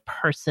as a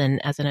person,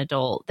 as an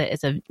adult, that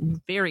is a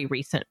very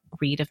recent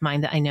read of mine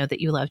that I know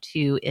that you love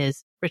too,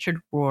 is Richard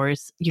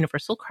Rohr's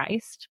Universal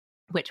Christ,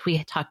 which we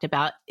had talked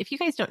about. If you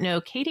guys don't know,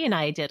 Katie and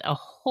I did a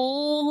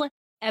whole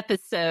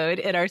episode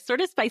in our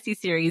Sort of Spicy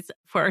series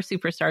for our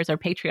superstars, our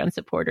Patreon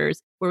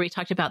supporters, where we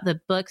talked about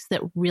the books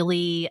that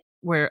really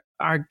were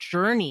our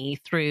journey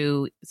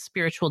through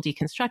spiritual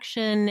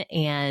deconstruction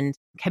and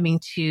coming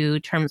to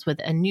terms with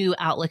a new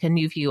outlook, a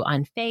new view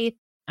on faith.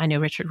 I know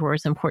Richard Rohr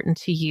is important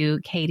to you,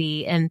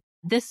 Katie, and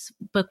this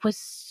book was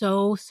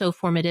so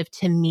formative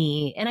to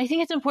me. And I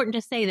think it's important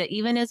to say that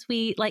even as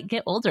we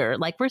get older,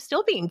 we're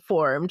still being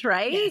formed,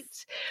 right?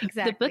 Yes,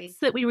 exactly. The books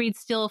that we read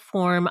still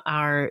form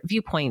our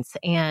viewpoints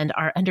and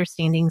our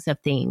understandings of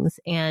things.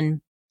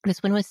 And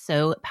this one was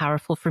so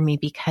powerful for me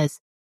because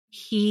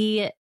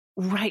he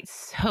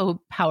writes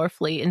so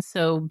powerfully and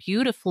so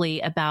beautifully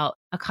about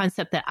a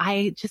concept that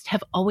I just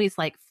have always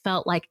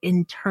felt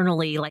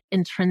internally,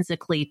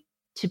 intrinsically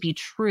to be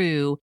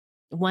true.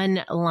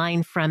 One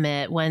line from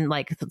it,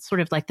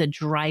 sort of the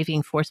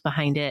driving force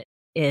behind it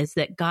is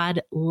that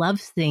God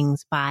loves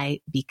things by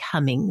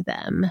becoming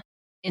them.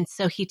 And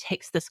so he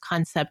takes this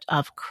concept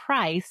of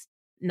Christ,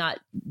 not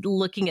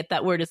looking at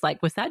that word as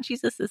was that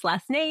Jesus's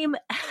last name?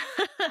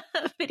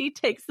 But he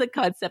takes the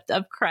concept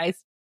of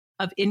Christ,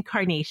 of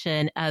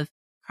incarnation, of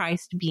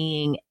Christ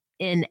being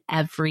in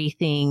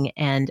everything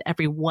and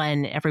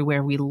everyone,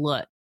 everywhere we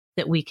look,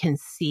 that we can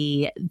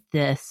see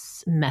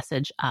this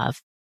message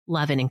of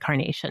love and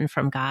incarnation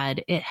from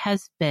God. It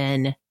has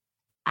been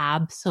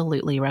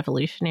absolutely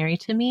revolutionary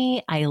to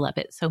me. I love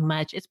it so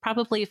much. It's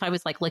probably, if I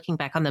was looking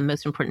back on the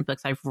most important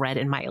books I've read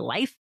in my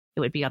life, it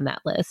would be on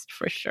that list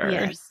for sure.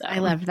 Yes, so. I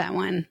loved that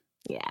one.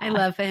 Yeah. I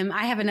love him.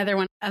 I have another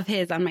one of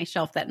his on my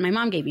shelf that my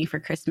mom gave me for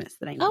Christmas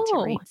that I need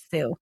to read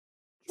soon.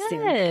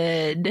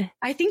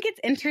 I think it's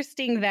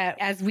interesting that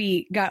as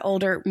we got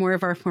older, more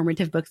of our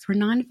formative books were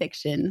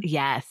nonfiction.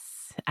 Yes,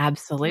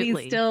 absolutely.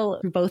 We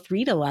still both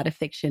read a lot of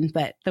fiction,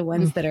 but the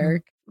ones that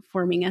are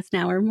forming us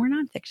now are more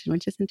nonfiction,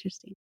 which is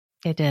interesting.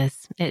 It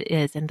is. It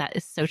is. And that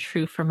is so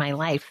true for my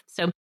life.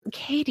 So,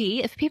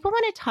 Katie, if people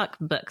want to talk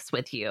books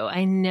with you,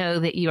 I know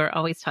that you are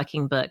always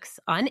talking books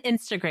on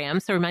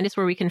Instagram. So remind us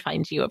where we can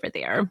find you over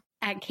there.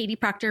 At Katie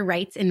Proctor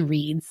Writes and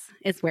Reads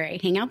is where I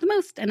hang out the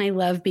most. And I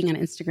love being on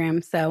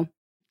Instagram. So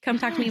come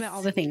talk to me about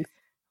all the things.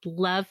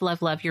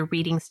 Love your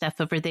reading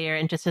stuff over there.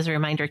 And just as a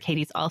reminder,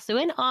 Katie's also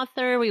an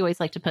author. We always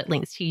like to put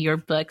links to your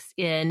books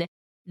in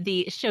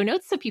the show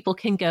notes so people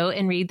can go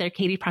and read their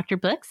Katie Proctor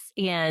books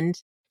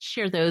and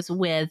share those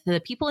with the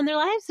people in their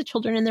lives, the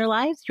children in their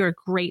lives. You're a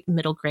great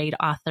middle grade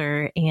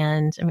author,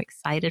 and I'm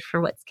excited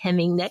for what's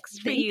coming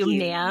next for you,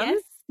 ma'am.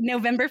 Yes.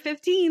 November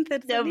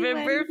 15th.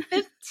 November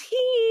 15th.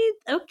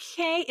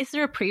 Okay. Is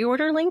there a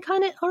pre-order link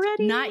on it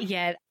already? Not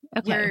yet.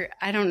 Okay.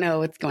 I don't know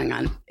what's going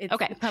on. It's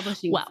okay.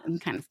 Publishing is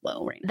kind of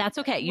slow right now. That's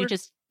okay.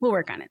 We'll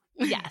work on it.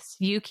 Yes.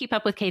 You keep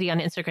up with Katie on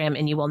Instagram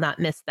and you will not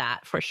miss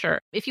that for sure.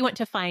 If you want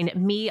to find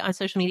me on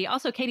social media,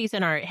 also Katie's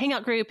in our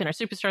Hangout group and our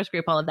Superstars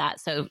group, all of that.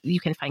 So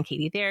you can find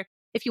Katie there.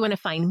 If you want to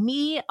find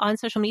me on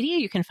social media,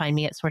 you can find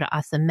me at Sorta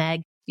Awesome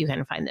Meg. You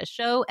can find the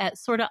show at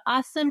Sorta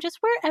Awesome, just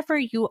wherever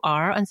you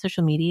are on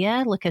social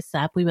media. Look us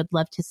up. We would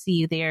love to see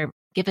you there.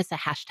 Give us a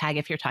hashtag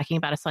if you're talking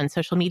about us on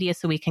social media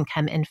so we can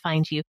come and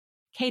find you.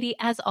 Katie,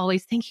 as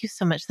always, thank you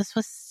so much. This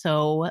was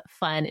so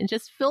fun and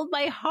just filled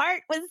my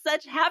heart with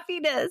such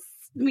happiness.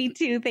 Me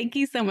too. Thank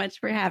you so much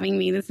for having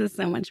me. This is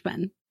so much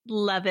fun.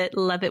 Love it.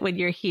 Love it when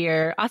you're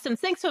here. Awesome.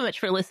 Thanks so much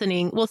for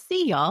listening. We'll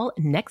see y'all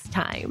next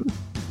time.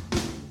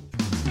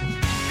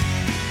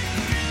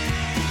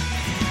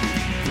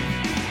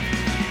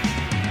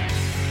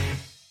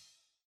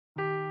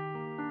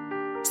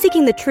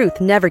 Seeking the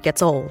truth never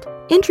gets old.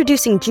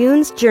 Introducing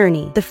June's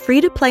Journey, the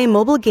free-to-play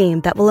mobile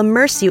game that will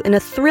immerse you in a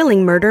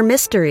thrilling murder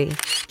mystery.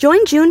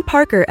 Join June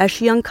Parker as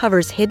she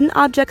uncovers hidden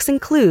objects and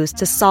clues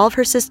to solve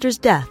her sister's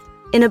death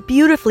in a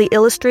beautifully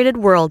illustrated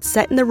world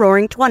set in the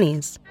Roaring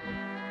 '20s.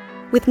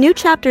 With new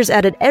chapters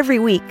added every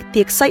week,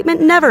 the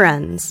excitement never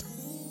ends.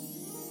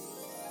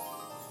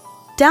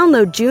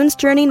 Download June's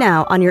Journey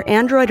now on your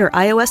Android or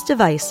iOS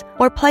device,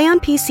 or play on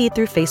PC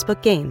through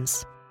Facebook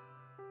Games.